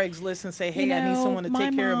go on Craigslist and say, hey, I need someone to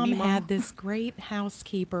take care of me, My mom Mom. had this great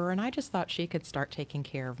housekeeper, and I just thought she could start taking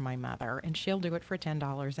care of my mother, and she'll do it for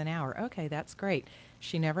 $10 an hour. Okay, that's great.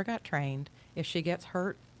 She never got trained. If she gets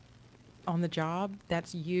hurt on the job,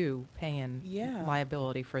 that's you paying Yeah.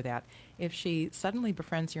 liability for that. If she suddenly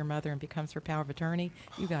befriends your mother and becomes her power of attorney,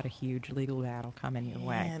 you got a huge legal battle coming your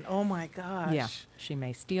way. Man, oh my gosh. Yeah, she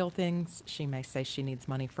may steal things. She may say she needs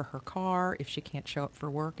money for her car. If she can't show up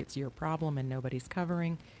for work, it's your problem and nobody's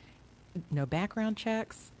covering. No background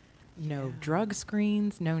checks, no drug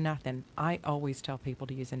screens, no nothing. I always tell people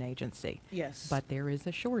to use an agency. Yes. But there is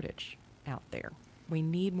a shortage out there. We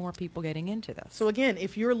need more people getting into this. So again,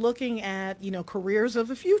 if you're looking at, careers of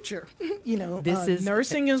the future, This is-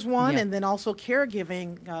 nursing is one, yeah. and then also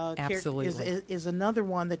caregiving Absolutely. is another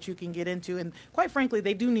one that you can get into. And quite frankly,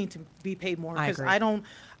 they do need to be paid more, I because agree.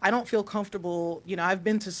 I don't feel comfortable. I've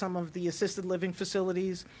been to some of the assisted living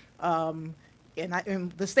facilities,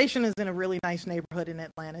 and the station is in a really nice neighborhood in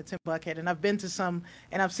Atlanta. It's in Buckhead, and I've been to some,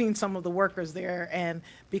 and I've seen some of the workers there. And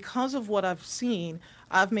because of what I've seen,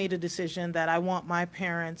 I've made a decision that I want my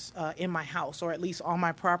parents in my house, or at least on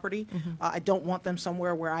my property. I don't want them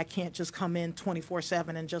somewhere where I can't just come in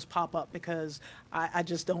 24/7 and just pop up, because I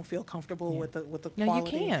just don't feel comfortable with the No, you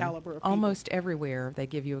quality and can. caliber of people. Almost everywhere they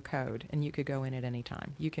give you a code, and you could go in at any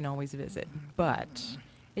time. You can always visit, but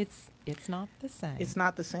it's not the same. It's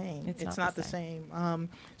not the same. It's not the same.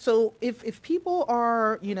 So if people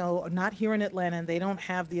are, not here in Atlanta and they don't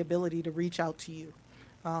have the ability to reach out to you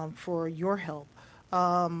for your help,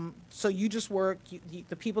 so you just work,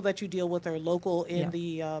 the people that you deal with are local in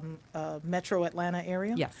the metro Atlanta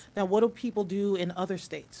area? Yes. Now, what do people do in other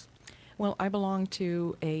states? Well, I belong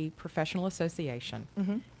to a professional association.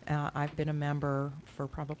 I've been a member for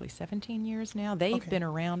probably 17 years now. They've Okay. been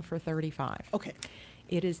around for 35. Okay.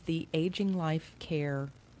 It is the Aging Life Care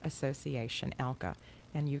Association, ALCA.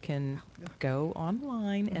 And you can go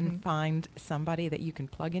online and find somebody that you can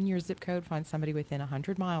plug in your zip code, find somebody within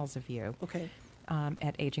 100 miles of you Okay.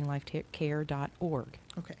 at aginglifecare.org.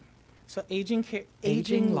 Okay. So aginglifecare.org.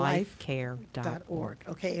 Aginglifecare.org.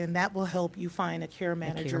 Okay, and that will help you find a care A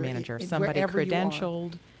manager. care manager, in somebody wherever you are.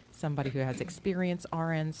 credentialed, somebody who has experience,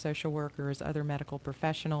 RNs, social workers, other medical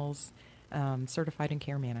professionals, certified in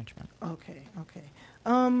care management. Okay, okay.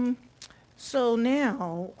 So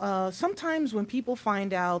now, sometimes when people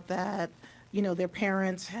find out that their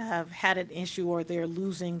parents have had an issue or they're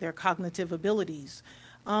losing their cognitive abilities.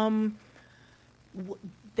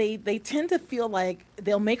 They tend to feel like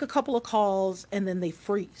they'll make a couple of calls and then they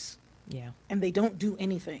freeze. Yeah. And they don't do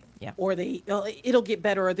anything. Yeah. Or it'll get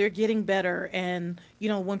better, or they're getting better. And,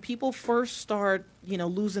 when people first start,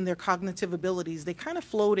 losing their cognitive abilities, they kind of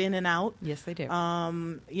float in and out. Yes, they do.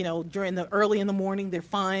 During the early in the morning, they're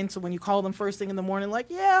fine. So when you call them first thing in the morning, like,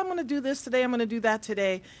 yeah, I'm going to do this today, I'm going to do that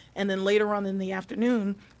today. And then later on in the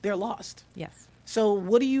afternoon, they're lost. Yes. So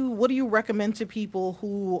what do you recommend to people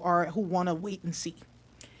who want to wait and see?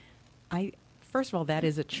 First of all, that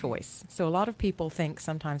is a choice. So a lot of people think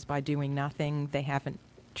sometimes by doing nothing, they haven't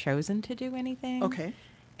chosen to do anything. Okay.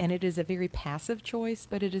 And it is a very passive choice,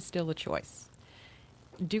 but it is still a choice.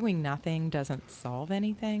 Doing nothing doesn't solve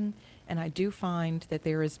anything. And I do find that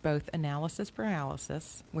there is both analysis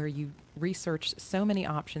paralysis, where you research so many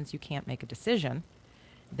options you can't make a decision.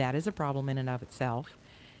 That is a problem in and of itself.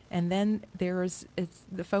 And then it's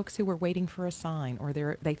the folks who are waiting for a sign, or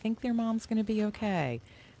they think their mom's going to be okay.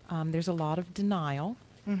 There's a lot of denial.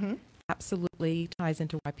 Mm-hmm. Absolutely ties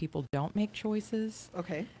into why people don't make choices.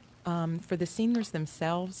 Okay. For the seniors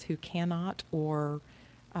themselves who cannot,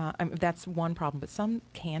 that's one problem, but some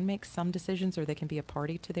can make some decisions, or they can be a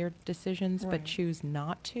party to their decisions, Right. but choose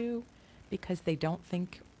not to because they don't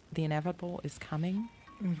think the inevitable is coming.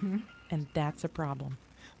 Mm-hmm. And that's a problem.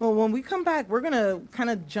 Well, when we come back, we're going to kind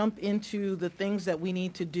of jump into the things that we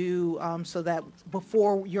need to do so that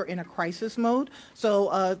before you're in a crisis mode.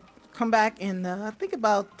 So come back in, I think,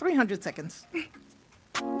 about 300 seconds.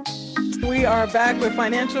 We are back with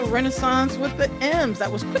Financial Renaissance with the M's.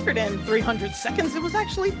 That was quicker than 300 seconds. It was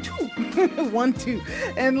actually 2.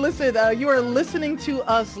 And listen, you are listening to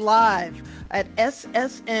us live at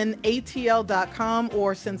ssnatl.com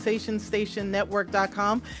or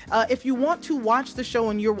sensationstationnetwork.com. If you want to watch the show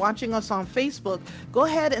and you're watching us on Facebook, go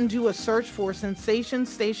ahead and do a search for Sensation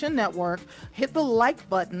Station Network. Hit the like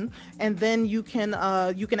button, and then you can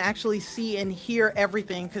actually see and hear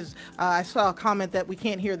everything. Because I saw a comment that we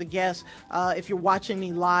can't hear the guests if you're watching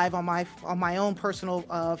me live on my own personal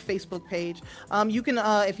Facebook page. You can,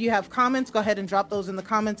 if you have comments, go ahead and drop those in the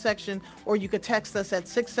comment section, or you could text us at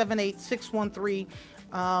 678-613-5857.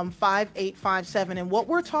 And what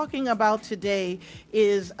we're talking about today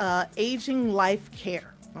is aging life care.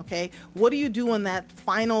 Okay, what do you do in that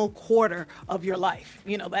final quarter of your life?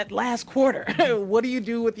 That last quarter. What do you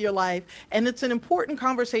do with your life? And it's an important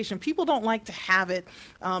conversation. People don't like to have it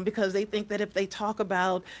because they think that if they talk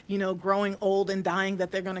about, growing old and dying, that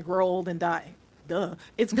they're going to grow old and die. Duh.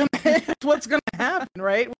 It's what's going to happen,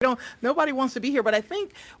 right? Nobody wants to be here, but I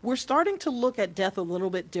think we're starting to look at death a little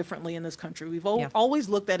bit differently in this country. We've always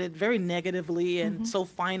looked at it very negatively and so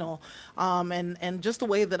final, and just the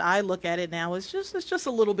way that I look at it now is just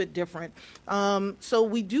a little bit different. So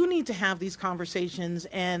we do need to have these conversations,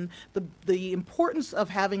 and the importance of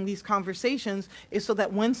having these conversations is so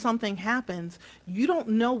that when something happens, you don't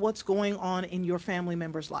know what's going on in your family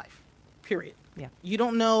member's life, period. Yeah. You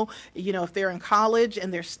don't know, if they're in college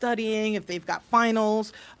and they're studying, if they've got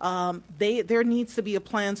finals, there needs to be a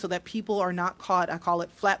plan so that people are not caught, I call it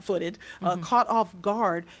flat-footed, caught off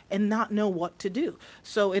guard and not know what to do.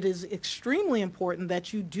 So it is extremely important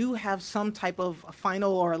that you do have some type of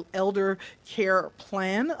final or elder care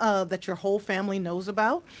plan that your whole family knows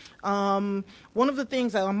about. One of the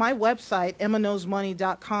things on my website,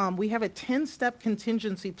 EmmaKnowsMoney.com, we have a 10-step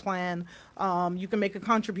contingency plan. You can make a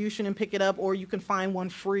contribution and pick it up, or you can find one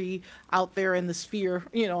free out there in the sphere,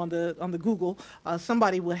 on the Google.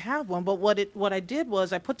 Somebody would have one. But what I did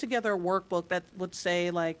was I put together a workbook that would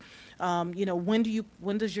say, like,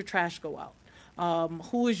 when does your trash go out?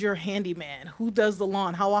 Who is your handyman? Who does the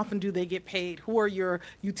lawn? How often do they get paid? Who are your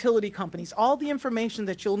utility companies? All the information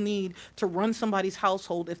that you'll need to run somebody's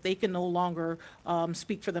household if they can no longer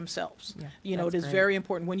speak for themselves. Yeah, it is great. very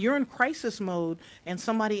important. When you're in crisis mode and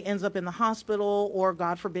somebody ends up in the hospital or,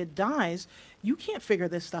 God forbid, dies, you can't figure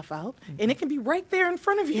this stuff out. And it can be right there in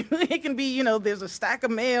front of you. It can be, there's a stack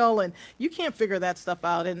of mail and you can't figure that stuff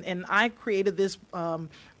out. And I created this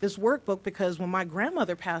workbook because when my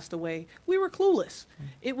grandmother passed away, we were clueless.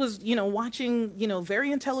 It was, watching,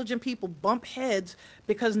 very intelligent people bump heads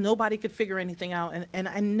because nobody could figure anything out. And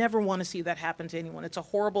I never want to see that happen to anyone. It's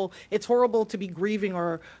horrible to be grieving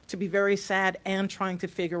or to be very sad and trying to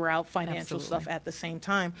figure out financial stuff at the same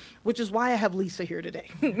time, which is why I have Lisa here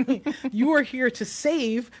today. You are here to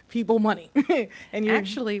save people money. And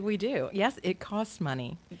Actually, we do. Yes, it costs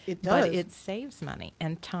money. It does. But it saves money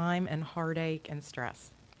and time and heartache and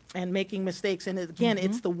stress. and making mistakes. And again,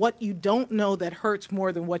 it's the what you don't know that hurts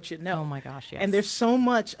more than what you know. Oh my gosh, yes. And there's so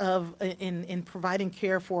much of in providing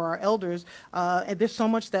care for our elders, and there's so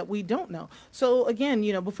much that we don't know. So again,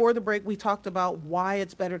 before the break, we talked about why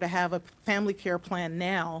it's better to have a family care plan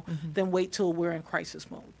now than wait till we're in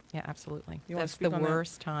crisis mode. Yeah, absolutely. You wanna That's speak the on that?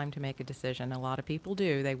 worst time to make a decision. A lot of people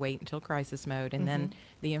do. They wait until crisis mode, and then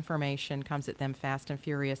the information comes at them fast and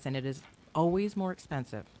furious, and it is always more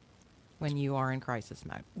expensive when you are in crisis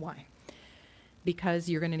mode. Why? Because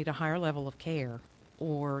you're going to need a higher level of care,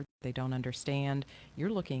 or they don't understand.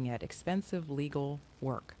 You're looking at expensive legal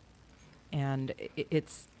work, and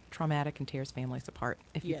it's traumatic and tears families apart.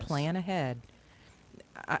 If you Yes. plan ahead,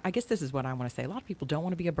 I guess this is what I want to say. A lot of people don't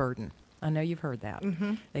want to be a burden. I know you've heard that.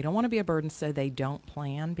 They don't want to be a burden, so they don't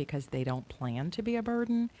plan because they don't plan to be a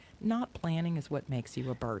burden. Not planning is what makes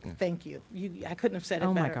you a burden. Thank you. I couldn't have said it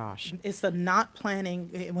Oh my better. gosh. It's the not planning.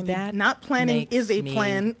 When That not planning makes is a me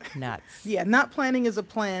plan. nuts. Yeah, not planning is a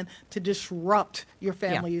plan to disrupt your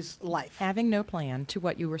family's life. Having no plan, to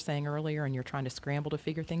what you were saying earlier, and you're trying to scramble to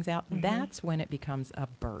figure things out, that's when it becomes a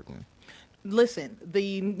burden. Listen,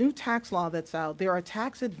 the new tax law that's out, there are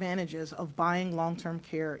tax advantages of buying long-term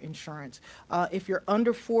care insurance. If you're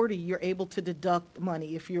under 40, you're able to deduct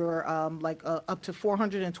money. If you're up to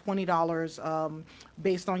 $420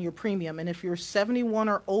 based on your premium. And if you're 71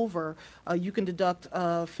 or over, you can deduct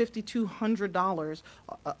 $5,200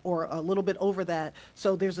 or a little bit over that.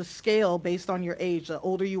 So there's a scale based on your age. The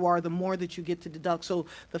older you are, the more that you get to deduct. So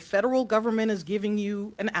the federal government is giving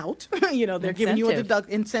you an out. They're giving you a Incentive.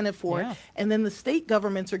 incentive for Yeah. it. And then the state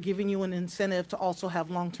governments are giving you an incentive to also have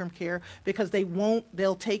long-term care because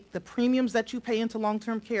they'll take the premiums that you pay into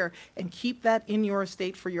long-term care and keep that in your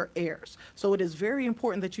estate for your heirs. So it is very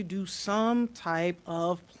important that you do some type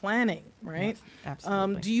of planning, right? Yes,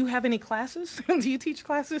 absolutely. Do you have any classes? Do you teach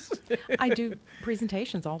classes? I do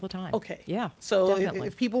presentations all the time. Okay. Yeah. So definitely.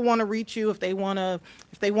 if people want to reach you, if they want to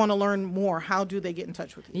learn more, how do they get in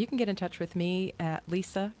touch with you? You can get in touch with me at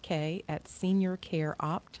Lisa K at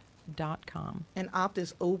seniorcareopt.com. And Opt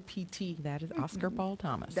is OPT. That is Oscar Paul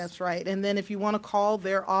Thomas. That's right. And then if you want to call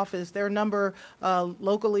their office, their number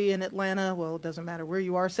locally in Atlanta, well, it doesn't matter where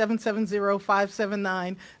you are,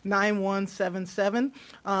 770-579-9177.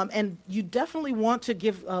 And you definitely want to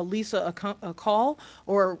give Lisa a call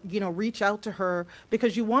or, reach out to her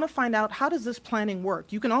because you want to find out how does this planning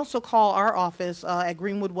work. You can also call our office at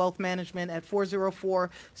Greenwood Wealth Management at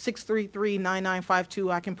 404-633-9952.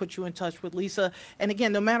 I can put you in touch with Lisa. And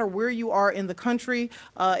again, no matter where you are in the country,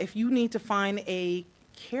 if you need to find a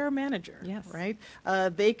care manager, Yes. right?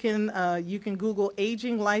 You can Google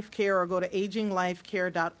Aging Life Care or go to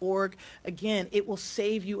aginglifecare.org. Again, it will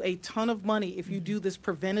save you a ton of money if you do this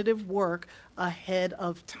preventative work ahead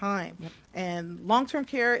of time. Yep. And long-term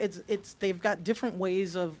care, they've got different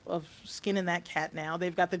ways of skinning that cat now.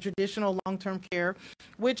 They've got the traditional long-term care,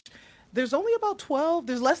 which there's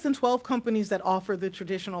less than 12 companies that offer the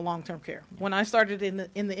traditional long-term care. When I started in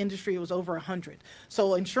the industry, it was over 100.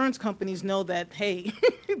 So insurance companies know that, hey,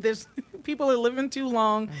 there's people are living too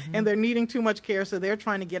long and they're needing too much care, so they're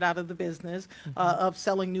trying to get out of the business of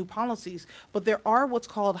selling new policies. But there are what's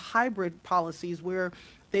called hybrid policies where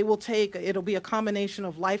it'll be a combination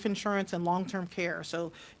of life insurance and long-term care.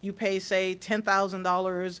 So you pay, say,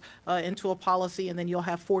 $10,000 into a policy, and then you'll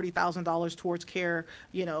have $40,000 towards care,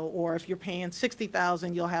 or if you're paying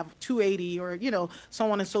 $60,000, you'll have $280, or, so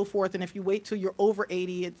on and so forth. And if you wait till you're over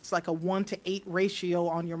 80, it's like a 1-to-8 ratio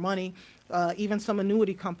on your money. Even some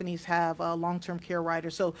annuity companies have long-term care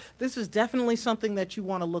riders. So this is definitely something that you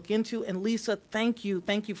want to look into. And Lisa, thank you.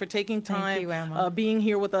 Thank you for taking time, Thank you, Emma. being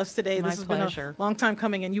here with us today. My This has pleasure. been a long time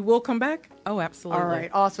coming, and you will come back? Oh, absolutely. All right,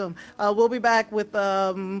 awesome. We'll be back with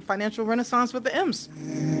Financial Renaissance with the M's.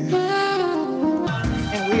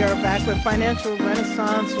 And we are back with Financial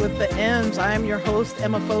Renaissance with the M's. I am your host,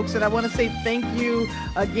 Emma Folks, and I want to say thank you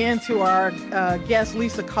again to our guest,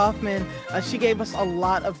 Lisa Kaufman. She gave us a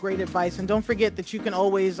lot of great advice. And don't forget that you can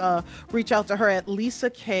always reach out to her at Lisa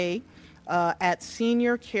K. At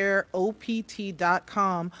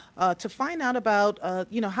seniorcareopt.com to find out about,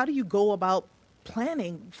 how do you go about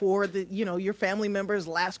planning for your family members'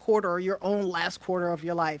 last quarter or your own last quarter of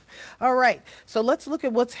your life. All right, so let's look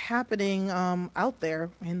at what's happening out there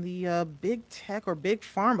in the big tech or big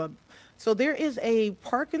pharma. So there is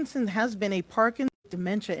has been a Parkinson's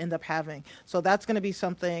dementia end up having. So that's going to be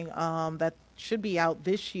something that should be out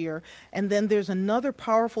this year. And then there's another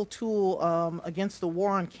powerful tool against the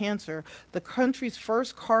war on cancer. The country's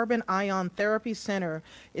first carbon ion therapy center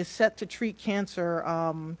is set to treat cancer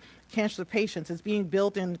cancer patients. It's being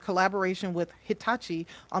built in collaboration with Hitachi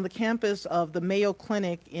on the campus of the Mayo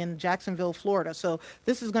Clinic in Jacksonville, Florida. So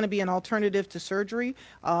this is going to be an alternative to surgery,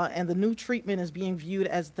 and the new treatment is being viewed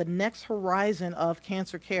as the next horizon of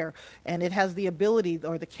cancer care. And it has the ability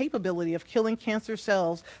or the capability of killing cancer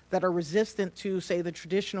cells that are resistant to, say, the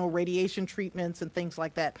traditional radiation treatments and things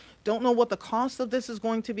like that. Don't know what the cost of this is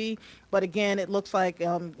going to be, but again, it looks like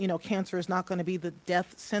cancer is not going to be the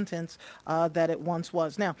death sentence that it once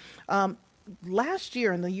was. Now, last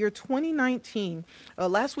year, in the year 2019,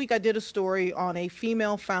 last week I did a story on a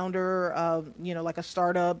female founder, like a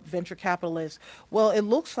startup venture capitalist. Well, it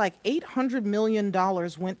looks like $800 million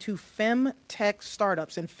went to femtech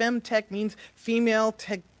startups, and femtech means female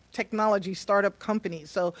technology startup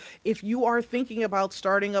companies. So if you are thinking about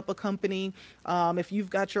starting up a company, if you've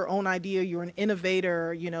got your own idea, you're an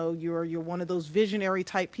innovator, you're one of those visionary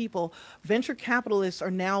type people, venture capitalists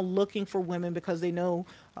are now looking for women because they know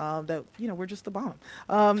that we're just the bomb.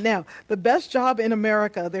 Now, the best job in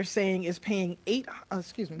America, they're saying, is paying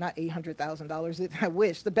not $800,000. I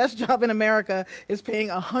wish. The best job in America is paying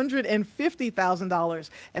 $150,000,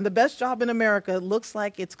 and the best job in America looks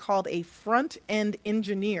like it's called a front-end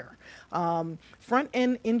engineer.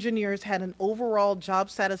 Front-end engineers had an overall job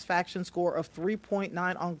satisfaction score of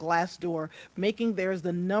 3.9 on Glassdoor, making theirs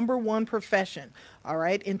the #1 profession, all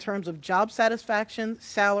right, in terms of job satisfaction,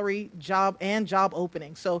 salary, job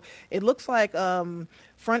opening. So it looks like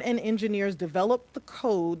front-end engineers develop the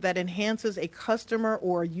code that enhances a customer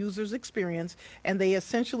or a user's experience, and they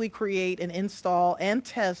essentially create and install and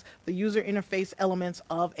test the user interface elements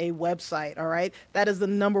of a website, all right? That is the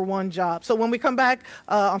 #1 job. So when we come back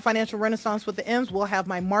on Financial Renaissance with the M's, we'll have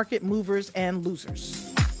my market movers and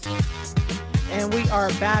losers. And we are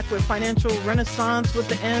back with Financial Renaissance with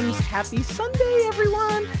the M's. Happy Sunday,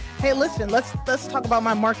 everyone. Hey, listen, let's talk about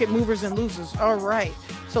my market movers and losers. All right.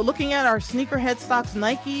 So looking at our sneakerhead stocks,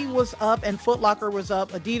 Nike was up and Foot Locker was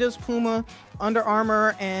up. Adidas, Puma, Under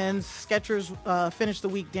Armour, and Skechers finished the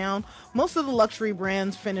week down. Most of the luxury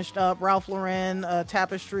brands finished up. Ralph Lauren,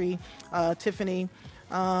 Tapestry, Tiffany.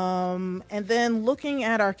 And then looking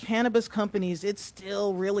at our cannabis companies, it's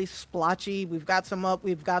still really splotchy. We've got some up,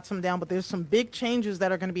 we've got some down, but there's some big changes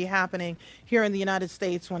that are going to be happening here in the United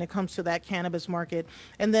States when it comes to that cannabis market.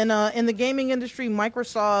 And then in the gaming industry,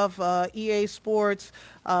 Microsoft, EA Sports,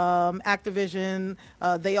 Activision,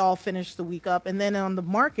 they all finished the week up. And then on the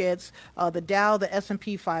markets, the Dow, the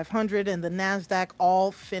S&P 500, and the NASDAQ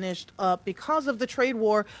all finished up because of the trade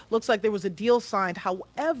war. Looks like there was a deal signed.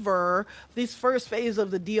 However, this first phase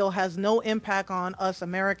of the deal has no impact on us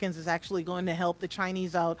Americans. It's actually going to help the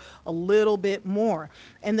Chinese out a little bit more.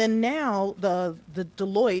 And then now the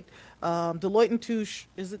Deloitte, Deloitte and Touche,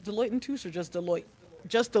 is it Deloitte and Touche or just Deloitte?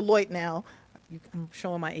 Just Deloitte now. I'm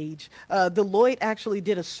showing my age. Deloitte actually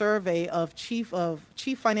did a survey of chief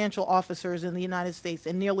financial officers in the United States,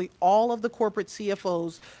 and nearly all of the corporate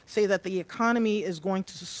CFOs say that the economy is going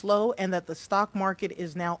to slow and that the stock market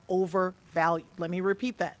is now overvalued. Let me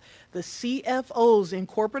repeat that. The CFOs in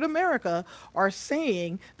corporate America are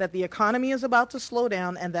saying that the economy is about to slow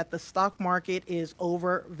down and that the stock market is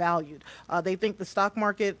overvalued. They think the stock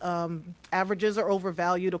market averages are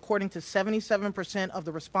overvalued according to 77% of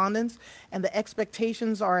the respondents, and the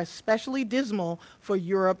expectations are especially dismal for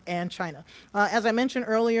Europe and China. As I mentioned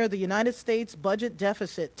earlier, the United States budget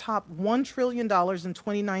deficit topped $1 trillion in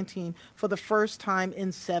 2019 for the first time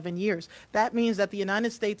in 7 years. That means that the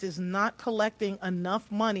United States is not collecting enough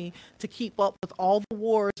money to keep up with all the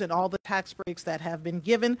wars and all the tax breaks that have been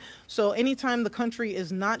given. So anytime the country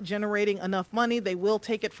is not generating enough money, they will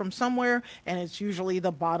take it from somewhere, and it's usually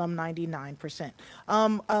the bottom 99%.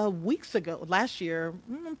 Weeks ago, last year,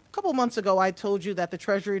 a couple months ago, I told you that the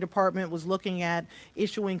Treasury Department was looking at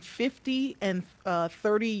issuing 50 and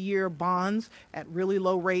 30-year bonds at really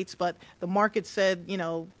low rates, but the market said,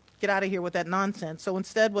 get out of here with that nonsense. So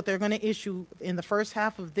instead, what they're going to issue in the first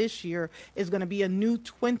half of this year is going to be a new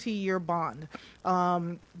 20-year bond.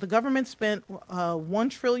 The government spent $1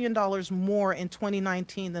 trillion more in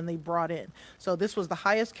 2019 than they brought in. So this was the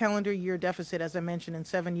highest calendar year deficit, as I mentioned, in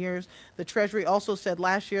 7 years. The Treasury also said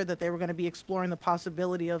last year that they were going to be exploring the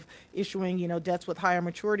possibility of issuing, debts with higher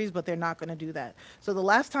maturities, but they're not going to do that. So the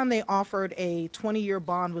last time they offered a 20-year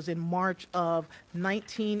bond was in March of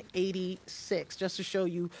 1986, just to show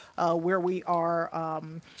you where we are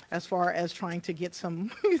as far as trying to get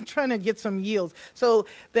some yields. So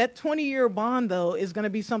that 20-year bond, though, is going to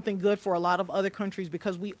be something good for a lot of other countries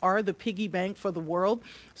because we are the piggy bank for the world.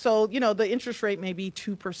 So, the interest rate may be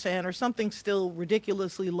 2% or something still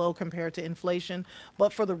ridiculously low compared to inflation.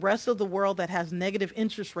 But for the rest of the world that has negative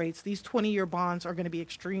interest rates, these 20-year bonds are going to be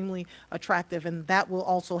extremely attractive, and that will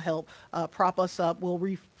also help prop us up. We'll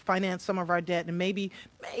refinance some of our debt, and maybe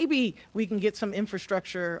we can get some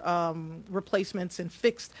infrastructure replacements and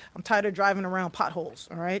fixed. I'm tired of driving around potholes.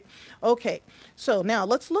 All right. Okay. So now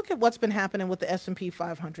let's look at what's been happening with the S&P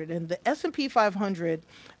 500. And the S&P 500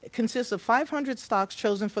 consists of 500 stocks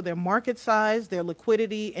chosen for their market size, their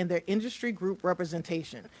liquidity, and their industry group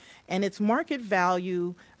representation. And its market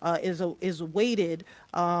value is weighted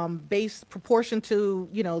based proportion to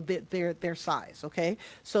their size. Okay,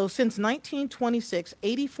 so since 1926,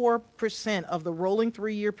 84% of the rolling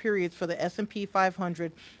 3-year periods for the S&P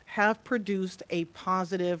 500 have produced a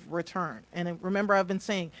positive return. And remember, I've been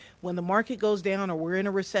saying when the market goes down or we're in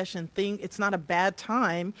a recession, it's not a bad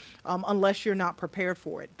time unless you're not prepared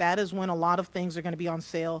for it. That is when a lot of things are going to be on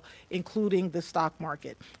sale, including the stock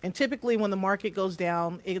market. And typically when the market goes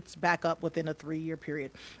down, it's back up within a 3-year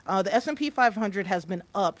period. The S&P 500 has been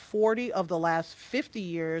up 40 of the last 50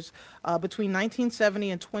 years. Between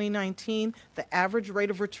 1970 and 2019, the average rate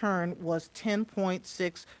of return was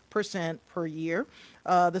 10.6% per year.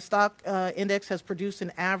 The stock index has produced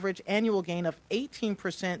an average annual gain of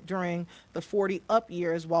 18% during the 40 up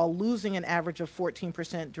years, while losing an average of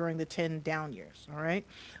 14% during the 10 down years. All right.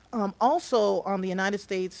 Also, on the United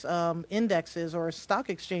States indexes or stock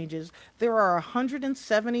exchanges, there are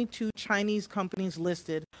 172 Chinese companies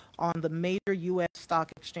listed on the major U.S.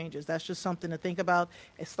 stock exchanges. That's just something to think about.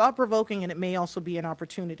 It's thought-provoking, and it may also be an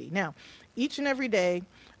opportunity. Now, each and every day,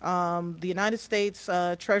 the United States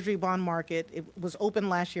Treasury bond market, it was open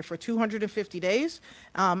last year for 250 days.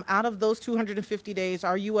 Out of those 250 days,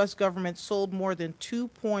 our U.S. government sold more than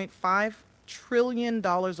 $2.5 trillion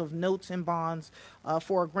of notes and bonds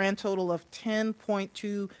for a grand total of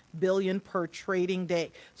 $10.2 billion per trading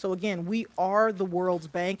day. So again, we are the world's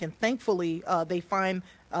bank, and thankfully they find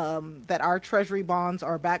that our treasury bonds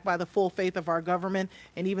are backed by the full faith of our government.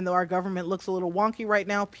 And even though our government looks a little wonky right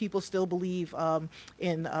now, people still believe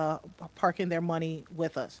in parking their money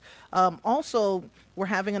with us. Also, we're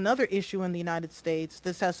having another issue in the United States.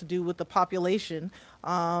 This has to do with the population.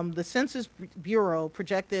 The Census Bureau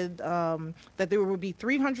projected that there would be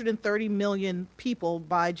 330 million people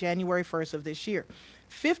by January 1st of this year.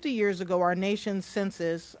 50 years ago, our nation's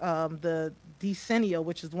census, the decennial,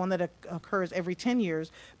 which is the one that occurs every 10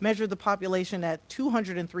 years, measured the population at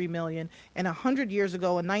 203 million. And 100 years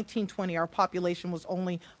ago, in 1920, our population was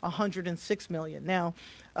only 106 million. Now,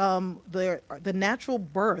 the natural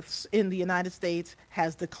births in the United States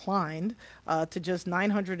has declined to just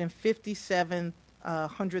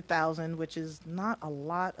 957,000, which is not a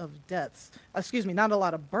lot of not a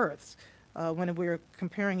lot of births. When we're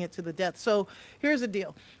comparing it to the deaths. So here's the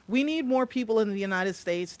deal. We need more people in the United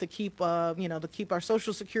States to keep, to keep our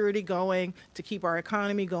Social Security going, to keep our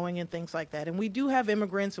economy going and things like that. And we do have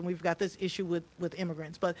immigrants, and we've got this issue with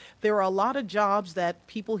immigrants. But there are a lot of jobs that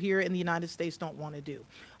people here in the United States don't want to do.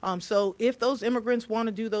 So if those immigrants want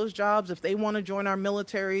to do those jobs, if they want to join our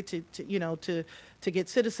military to get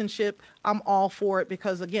citizenship, I'm all for it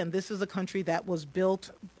because, again, this is a country that was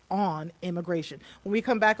built on immigration. When we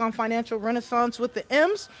come back on Financial Renaissance with the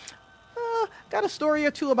M's, got a story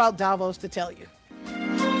or two about Davos to tell you.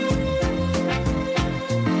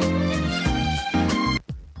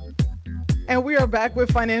 And we are back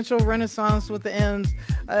with Financial Renaissance with the M's.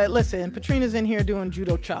 Listen, Patrina's in here doing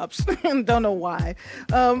judo chops. Don't know why.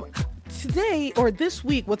 Today or this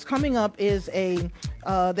week, what's coming up is they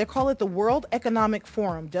call it the World Economic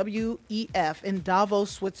Forum, WEF, in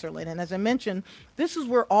Davos, Switzerland. And as I mentioned, this is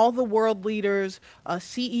where all the world leaders,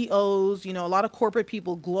 CEOs, a lot of corporate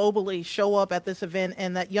people globally show up at this event.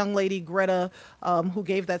 And that young lady, Greta, who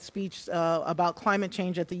gave that speech about climate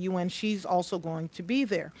change at the UN, she's also going to be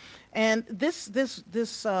there. And this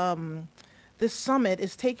summit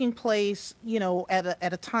is taking place,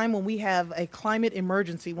 at a time when we have a climate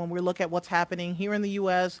emergency, when we look at what's happening here in the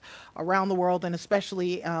U.S., around the world, and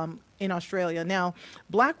especially in Australia. Now,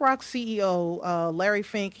 BlackRock CEO Larry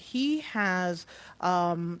Fink, he has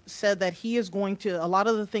said that he is going to, a lot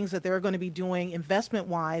of the things that they're going to be doing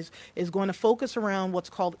investment-wise is going to focus around what's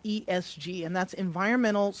called ESG, and that's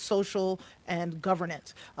environmental, social, and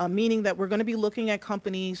governance, meaning that we're going to be looking at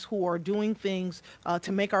companies who are doing things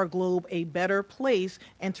to make our globe a better place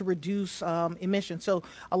and to reduce emissions. So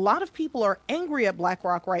a lot of people are angry at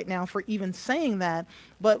BlackRock right now for even saying that,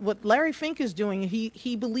 but what Larry Fink is doing,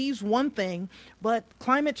 he believes one thing, but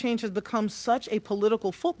climate change has become such a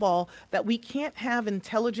political football that we can't have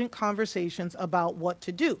intelligent conversations about what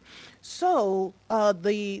to do. So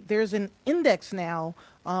there's an index now.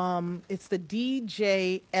 It's the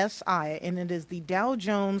DJSI, and it is the Dow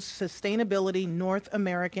Jones Sustainability North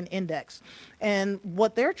American Index. And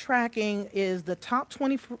what they're tracking is the top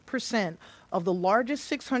 20% of the largest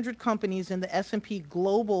 600 companies in the S&P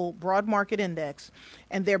Global Broad Market Index,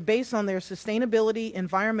 and they're based on their sustainability,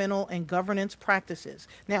 environmental, and governance practices.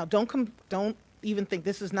 Now, don't even think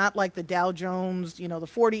this is not like the Dow Jones, the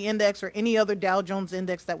 40 index or any other Dow Jones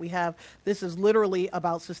index that we have. This is literally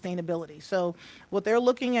about sustainability. So what they're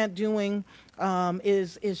looking at doing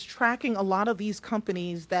is tracking a lot of these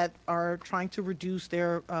companies that are trying to reduce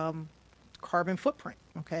their carbon footprint.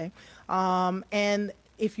 Okay, and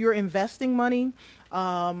if you're investing money,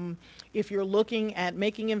 if you're looking at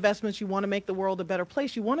making investments, you want to make the world a better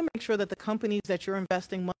place, you want to make sure that the companies that you're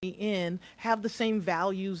investing money in have the same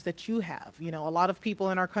values that you have. A lot of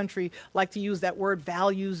people in our country like to use that word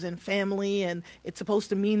values and family, and it's supposed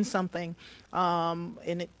to mean something,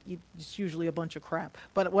 and it's usually a bunch of crap.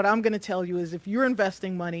 But what I'm going to tell you is if you're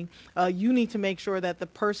investing money, you need to make sure that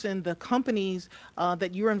the companies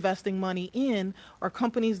that you're investing money in are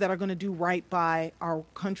companies that are going to do right by our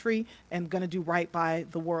country and going to do right by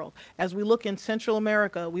the world. As we look in Central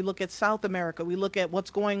America, we look at South America, we look at what's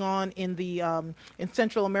going on in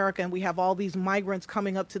Central America, and we have all these migrants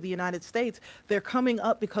coming up to the United States. They're coming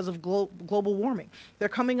up because of global warming. They're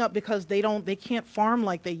coming up because they can't farm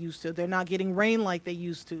like they used to. They're not getting rain like they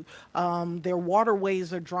used to. Their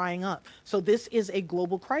waterways are drying up. So this is a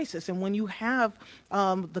global crisis. And when you have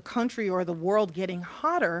the country or the world getting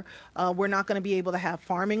hotter, we're not going to be able to have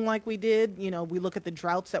farming like we did. We look at the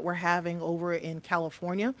droughts that we're having over in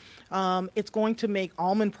California. It's going to make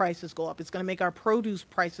almond prices go up. It's going to make our produce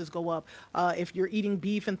prices go up. If you're eating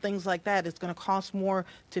beef and things like that, it's going to cost more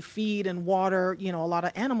to feed and water, a lot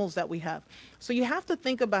of animals that we have. So you have to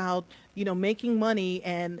think about, making money.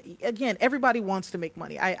 And again, everybody wants to make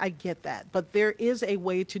money. I get that. But there is a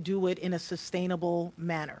way to do it in a sustainable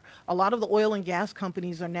manner. A lot of the oil and gas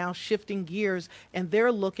companies are now shifting gears, and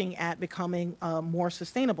they're looking at becoming more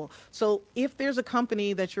sustainable. So if there's a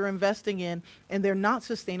company that you're investing in and they're not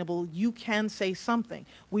sustainable, you can say something.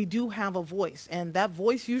 We do have a voice, and that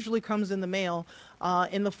voice usually comes in the mail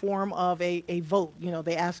in the form of a vote.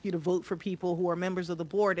 They ask you to vote for people who are members of the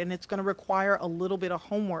board, and it's going to require a little bit of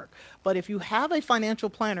homework. But if you have a financial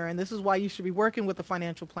planner, and this is why you should be working with a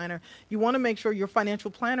financial planner, you want to make sure your financial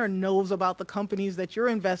planner knows about the companies that you're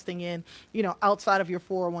investing in, outside of your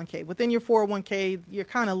 401k. Within your 401k, you're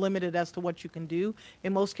kind of limited as to what you can do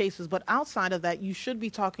in most cases, but outside of that, you should be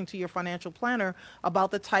talking to your financial planner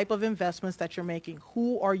about the type of investments that you're making.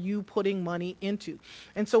 Who are you putting money into?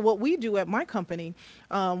 And so what we do at my company,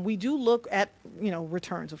 we do look at,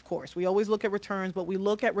 returns, of course. We always look at returns, but we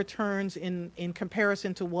look at returns in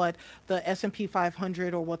comparison to what the S&P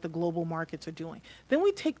 500 or what the global markets are doing. Then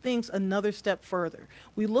we take things another step further.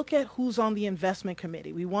 We look at who's on the investment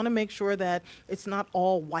committee. We want to make sure that it's not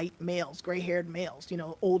all white males, gray-haired males,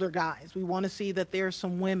 older guys. We want to see that there's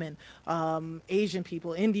some women, Asian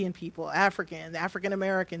people, Indian people, African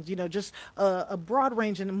Americans, just a broad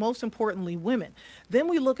range, and most importantly, women. Then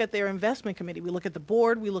we look at their investment committee. We look at the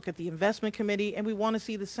board, we look at the investment committee, and we want to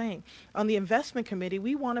see the same. On the investment committee,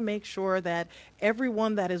 we want to make sure that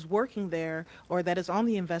everyone that is working there or that is on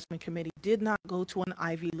the investment committee did not go to an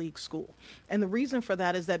Ivy League school. And the reason for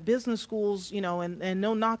that is that business schools, and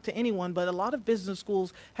no knock to anyone, but a lot of business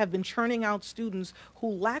schools have been churning out students who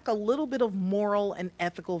lack a little bit of moral and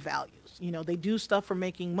ethical values. They do stuff for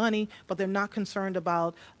making money, but they're not concerned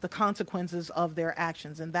about the consequences of their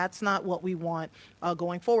actions. And that's not what we want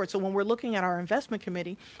going forward. So when we're looking at our investment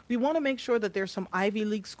committee, we want to make sure that there's some Ivy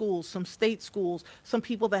League schools, some state schools, some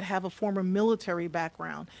people that have a former military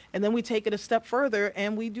background. And then we take it a step further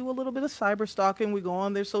and we do a little bit of cyber stalking. We go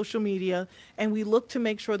on their social media and we look to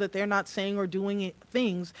make sure that they're not saying or doing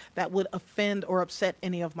things that would offend or upset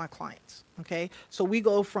any of my clients. Okay, so we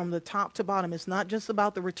go from the top to bottom. It's not just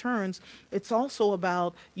about the returns. It's also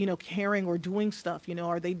about, caring or doing stuff.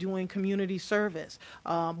 Are they doing community service?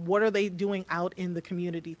 What are they doing out in the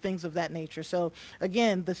community? Things of that nature. So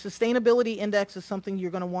again, the sustainability index is something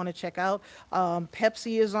you're going to want to check out.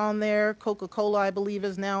 Pepsi is on there. Coca-Cola, I believe,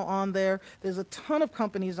 is now on there. There's a ton of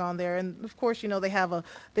companies on there, and of course,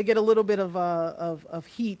 they get a little bit of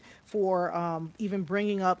heat for even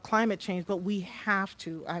bringing up climate change, but we have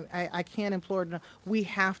to. I can't implore it enough. We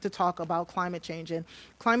have to talk about climate change, and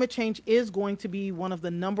climate change is going to be one of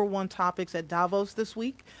the number one topics at Davos this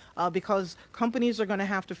week, because companies are going to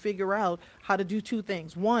have to figure out how to do two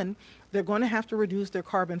things. One, they're going to have to reduce their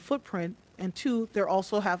carbon footprint, and two, they're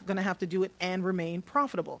also going to have to do it and remain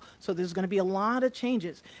profitable. So there's going to be a lot of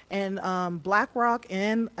changes. And BlackRock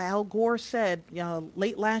and Al Gore said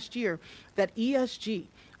late last year that ESG,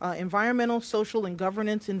 environmental, social, and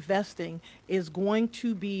governance investing, is going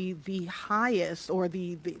to be the highest, or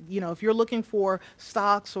if you're looking for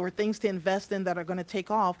stocks or things to invest in that are going to take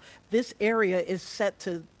off, this area is set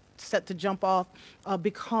to jump off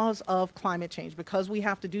because of climate change. Because we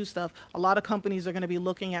have to do stuff, a lot of companies are going to be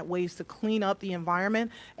looking at ways to clean up the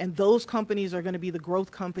environment, and those companies are going to be the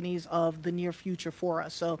growth companies of the near future for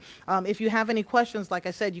us. So if you have any questions, like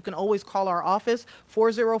I said, you can always call our office,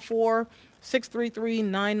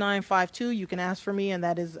 404-633-9952. You can ask for me, and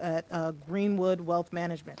that is at Greenwood Wealth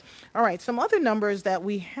Management. All right, some other numbers that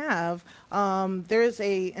we have. There is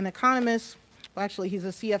an economist. Well, actually, he's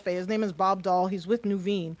a CFA. His name is Bob Dahl. He's with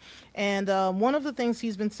Nuveen. And one of the things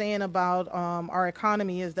he's been saying about our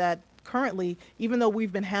economy is that currently, even though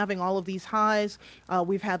we've been having all of these highs,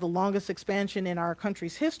 we've had the longest expansion in our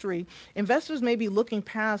country's history, investors may be looking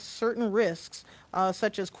past certain risks,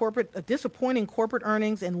 such as disappointing corporate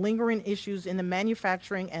earnings and lingering issues in the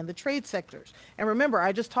manufacturing and the trade sectors. And remember,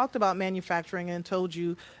 I just talked about manufacturing and told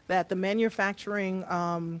you that the manufacturing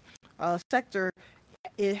sector,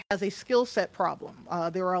 it has a skill set problem.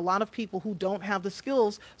 There are a lot of people who don't have the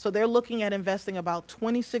skills, so they're looking at investing about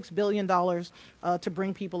 $26 billion to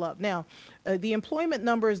bring people up. Now, the employment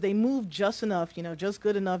numbers, they move just enough, just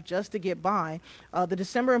good enough just to get by. The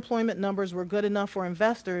December employment numbers were good enough for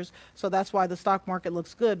investors, so that's why the stock market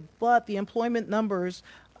looks good. But the employment numbers,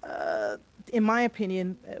 in my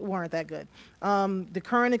opinion, weren't that good. The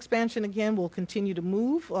current expansion, again, will continue to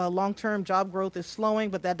move. Long-term job growth is slowing,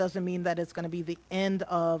 but that doesn't mean that it's going to be the end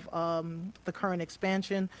of the current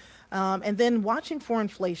expansion. And then watching for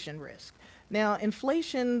inflation risk. Now,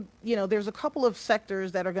 inflation, there's a couple of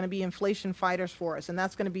sectors that are going to be inflation fighters for us, and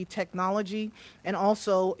that's going to be technology and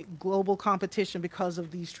also global competition because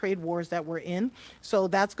of these trade wars that we're in. So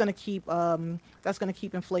that's going to keep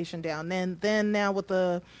inflation down. Then now with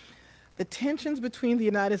the tensions between the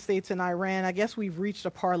United States and Iran, I guess we've reached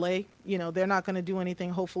a parlay. They're not going to do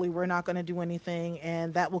anything. Hopefully, we're not going to do anything,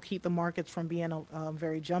 and that will keep the markets from being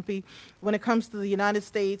very jumpy. When it comes to the United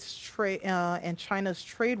States and China's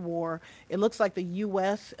trade war, it looks like the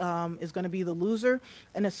U.S. Is going to be the loser,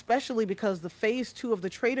 and especially because the phase 2 of the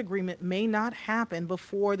trade agreement may not happen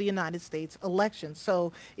before the United States election.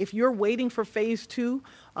 So if you're waiting for phase 2,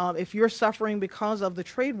 if you're suffering because of the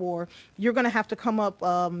trade war, you're going to have to come up,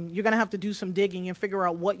 you're going to have to do some digging and figure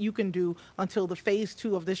out what you can do until the phase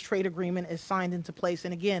 2 of this trade agreement is signed into place.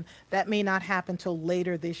 And again, that may not happen till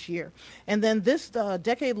later this year. And then this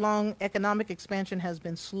decade-long economic expansion has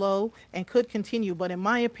been slow and could continue, but in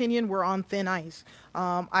my opinion, we're on thin ice.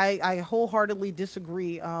 I wholeheartedly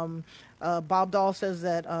disagree. Bob Dahl says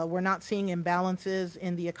that we're not seeing imbalances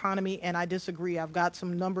in the economy, and I disagree. I've got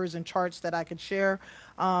some numbers and charts that I could share.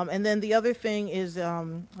 And then the other thing is,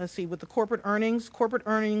 let's see, with the corporate earnings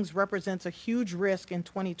represents a huge risk in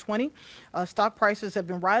 2020. Stock prices have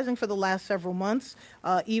been rising for the last several months,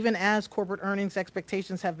 even as corporate earnings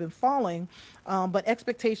expectations have been falling, but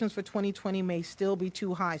expectations for 2020 may still be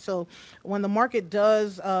too high. So when the market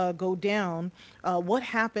does go down, what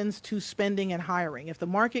happens to spending and hiring? If the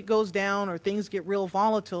market goes down or things get real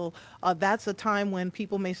volatile, that's a time when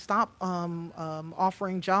people may stop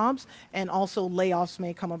offering jobs, and also layoffs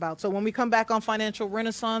may come about. So when we come back on Financial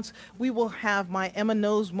Renaissance, we will have my Emma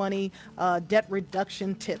Knows Money debt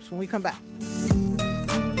reduction tips when we come back.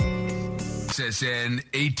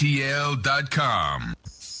 SSNATL.com.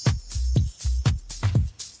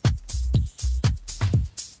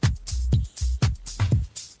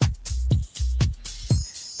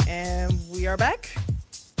 And we are back.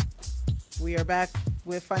 We are back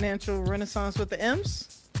with Financial Renaissance with the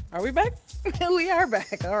M's. Are we back? We are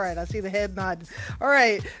back. All right, I see the head nod. All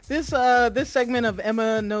right, this segment of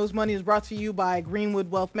Emma Knows Money is brought to you by Greenwood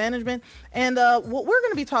Wealth Management, and what we're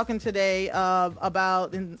going to be talking today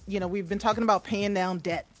about, and we've been talking about paying down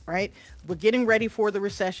debt. Right, we're getting ready for the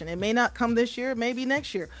recession. It may not come this year, maybe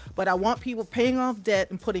next year, but I want people paying off debt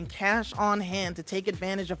and putting cash on hand to take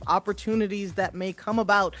advantage of opportunities that may come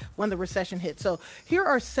about when the recession hits. So here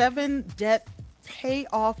are 7 debt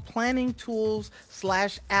payoff planning tools /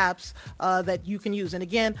 apps that you can use. And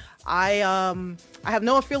again, I have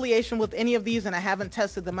no affiliation with any of these, and I haven't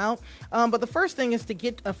tested them out. But the first thing is to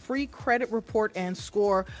get a free credit report and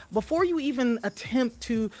score before you even attempt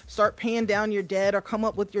to start paying down your debt or come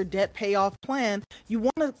up with your debt payoff plan. You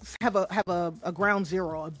want to have a ground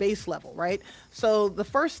zero, a base level, right? So the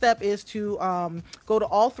first step is to go to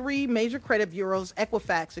all 3 major credit bureaus,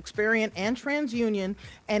 Equifax, Experian, and TransUnion,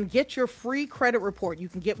 and get your free credit report. You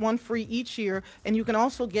can get one free each year, and you can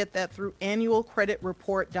also get that through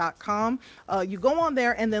annualcreditreport.com. You go on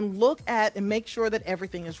there and then look at and make sure that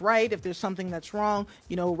everything is right. If there's something that's wrong,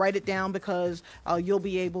 write it down, because you'll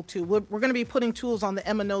be able to. We're going to be putting tools on the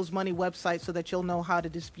Emma Knows Money website so that you'll know how to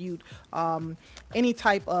dispute any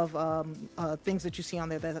type of things that you see on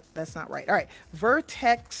there that's not right. All right,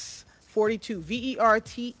 Vertex 42,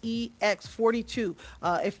 VERTEX 42.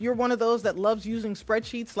 If you're one of those that loves using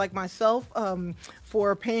spreadsheets like myself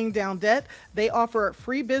for paying down debt, they offer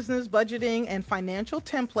free business budgeting and financial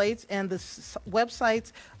templates, and the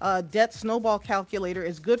website's debt snowball calculator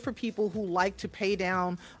is good for people who like to pay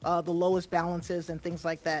down the lowest balances and things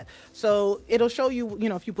like that. So it'll show you,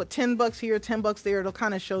 if you put $10 here, $10 there, it'll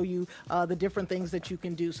kind of show you the different things that you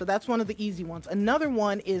can do. So that's one of the easy ones. Another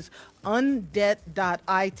one is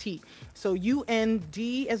undebt.it. So UND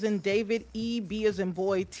as in David, EB as in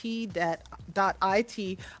boy, T.it.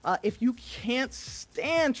 If you can't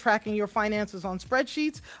stand tracking your finances on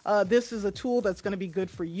spreadsheets, this is a tool that's going to be good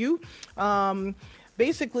for you.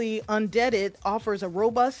 Basically, Undebted offers a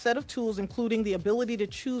robust set of tools, including the ability to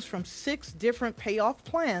choose from 6 different payoff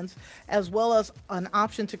plans, as well as an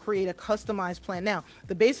option to create a customized plan. Now,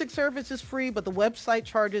 the basic service is free, but the website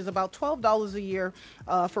charges about $12 a year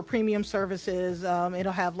for premium services.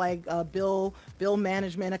 It'll have like bill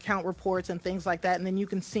management, account reports, and things like that, and then you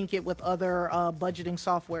can sync it with other budgeting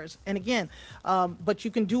softwares. And again, but you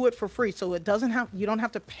can do it for free, so you don't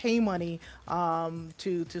have to pay money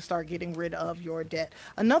to start getting rid of your debt.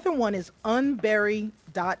 Another one is unbury.me.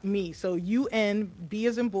 So UNB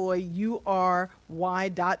as in boy, URY.me.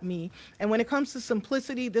 And when it comes to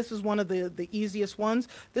simplicity, this is one of the easiest ones.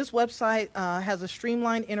 This website has a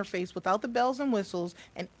streamlined interface without the bells and whistles,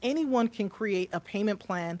 and anyone can create a payment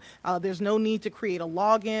plan. There's no need to create a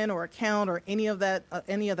login or account or any of that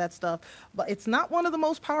stuff. But it's not one of the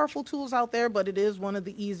most powerful tools out there, but it is one of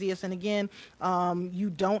the easiest. And again,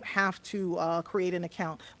 you don't have to create an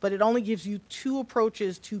account, but it only gives you 2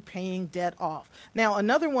 approaches to paying debt off. Now,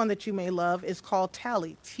 another one that you may love is called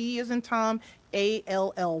Tally. T as in Tom,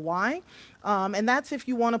 ALLY. And that's if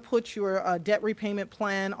you want to put your debt repayment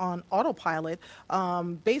plan on autopilot.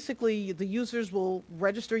 Basically, the users will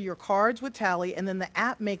register your cards with Tally, and then the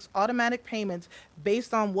app makes automatic payments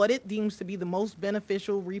based on what it deems to be the most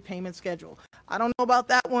beneficial repayment schedule. I don't know about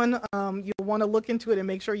that one. You'll want to look into it and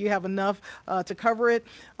make sure you have enough to cover it.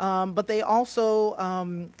 But they also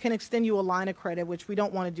can extend you a line of credit, which we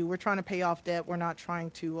don't want to do. We're trying to pay off debt. We're not trying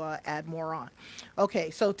to add more on. Okay,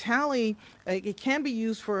 so Tally, it can be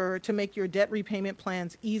used to make your debt repayment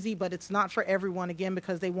plans easy, but it's not for everyone, again,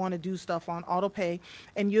 because they want to do stuff on auto pay,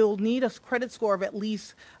 and you'll need a credit score of at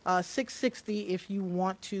least 660 if you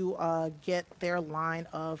want to get their line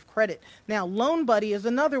of credit. Now, Loan Buddy is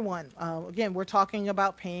another one. Again, we're talking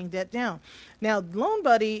about paying debt down. Now, Loan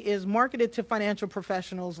Buddy is marketed to financial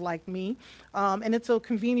professionals like me, and it's a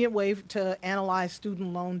convenient way to analyze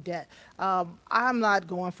student loan debt. I'm not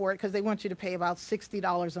going for it because they want you to pay about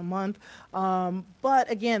 $60 a month. But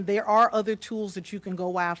again, there are other tools that you can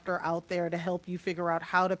go after out there to help you figure out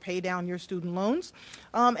how to pay down your student loans.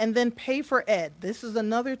 And then Pay for Ed. This is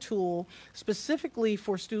another tool specifically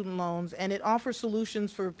for student loans, and it offers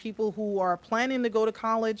solutions for people who are planning to go to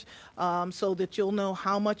college, so that you'll know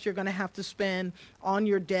how much you're going to have to spend on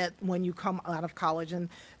your debt when you come out of college. And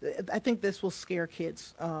I think this will scare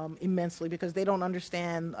kids immensely because they don't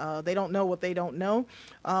understand, they don't know what they don't know.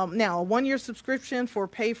 Now, a 1-year subscription for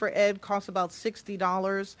Pay for Ed costs about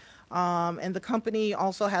 $60. And the company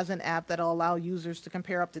also has an app that'll allow users to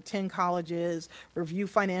compare up to 10 colleges, review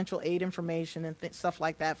financial aid information and stuff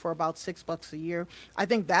like that for about $6 a year. I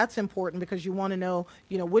think that's important because you want to know,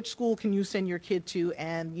 which school can you send your kid to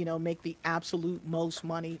and, make the absolute most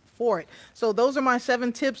money for it. So those are my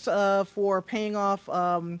 7 tips for paying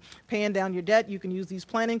down your debt. You can use these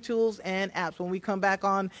planning tools and apps. When we come back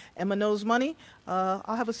on Emma Knows Money,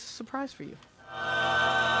 I'll have a surprise for you.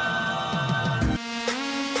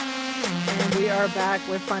 And we are back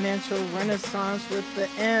with Financial Renaissance with the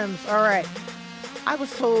M's. All right. I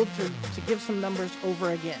was told to give some numbers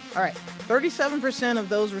over again. All right. 37% of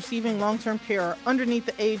those receiving long-term care are underneath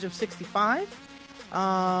the age of 65.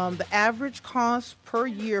 The average cost per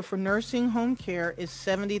year for nursing home care is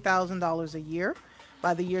 $70,000 a year.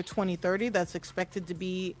 By the year 2030, that's expected to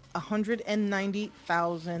be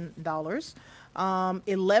 $190,000.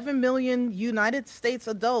 11 million United States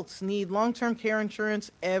adults need long-term care insurance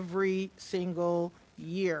every single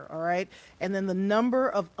year, all right? And then the number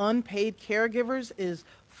of unpaid caregivers is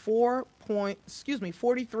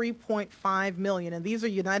 43.5 million, and these are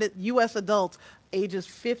U.S. adults ages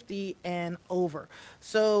 50 and over.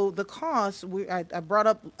 So the cost, I brought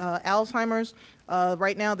up Alzheimer's.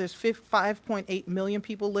 Right now, there's 5.8 million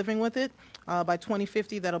people living with it. By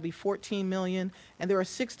 2050, that'll be 14 million. And there are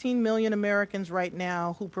 16 million Americans right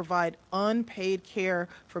now who provide unpaid care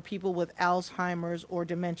for people with Alzheimer's or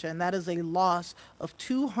dementia. And that is a loss of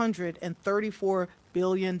 $234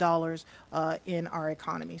 billion in our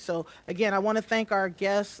economy. So again, I want to thank our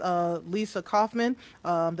guest, Lisa Kaufman,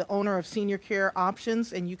 the owner of Senior Care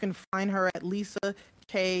Options, and you can find her at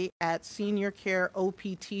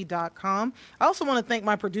LisaK@seniorcareopt.com. I also want to thank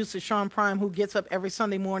my producer, Sean Prime, who gets up every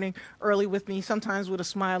Sunday morning early with me, sometimes with a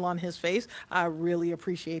smile on his face. I really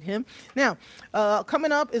appreciate him. Now,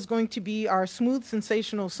 coming up is going to be our Smooth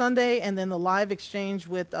Sensational Sunday, and then the live exchange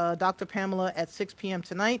with Dr. Pamela at 6 p.m.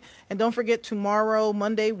 tonight. And don't forget, tomorrow,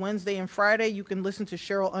 Monday, Wednesday, and Friday, you can listen to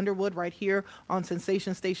Cheryl Underwood right here on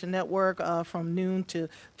Sensation Station Network from noon to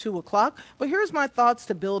 2 o'clock. But here's my thoughts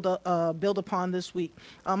to build upon this week.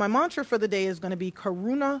 My mantra for the day is going to be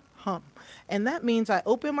Karuna Hum, and that means I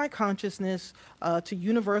open my consciousness to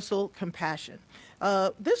universal compassion.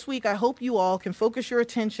 This week, I hope you all can focus your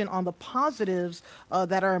attention on the positives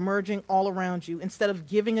that are emerging all around you instead of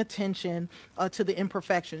giving attention to the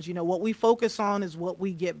imperfections. What we focus on is what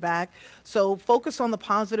we get back. So focus on the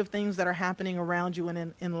positive things that are happening around you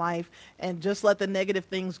and in life, and just let the negative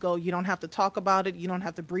things go. You don't have to talk about it. You don't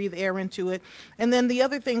have to breathe air into it. And then the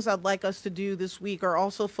other things I'd like us to do this week are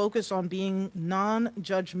also focus on being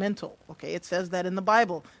non-judgmental. Okay, it says that in the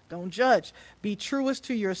Bible. Don't judge. Be truest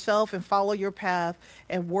to yourself and follow your path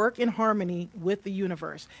and work in harmony with the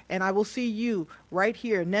universe. And I will see you right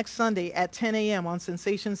here next Sunday at 10 a.m. on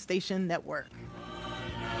Sensation Station Network.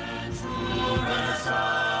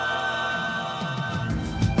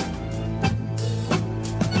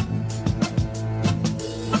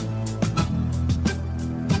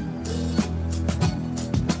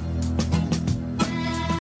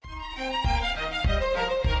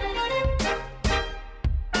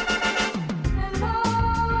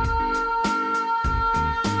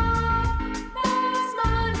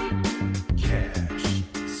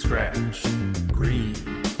 Scratch.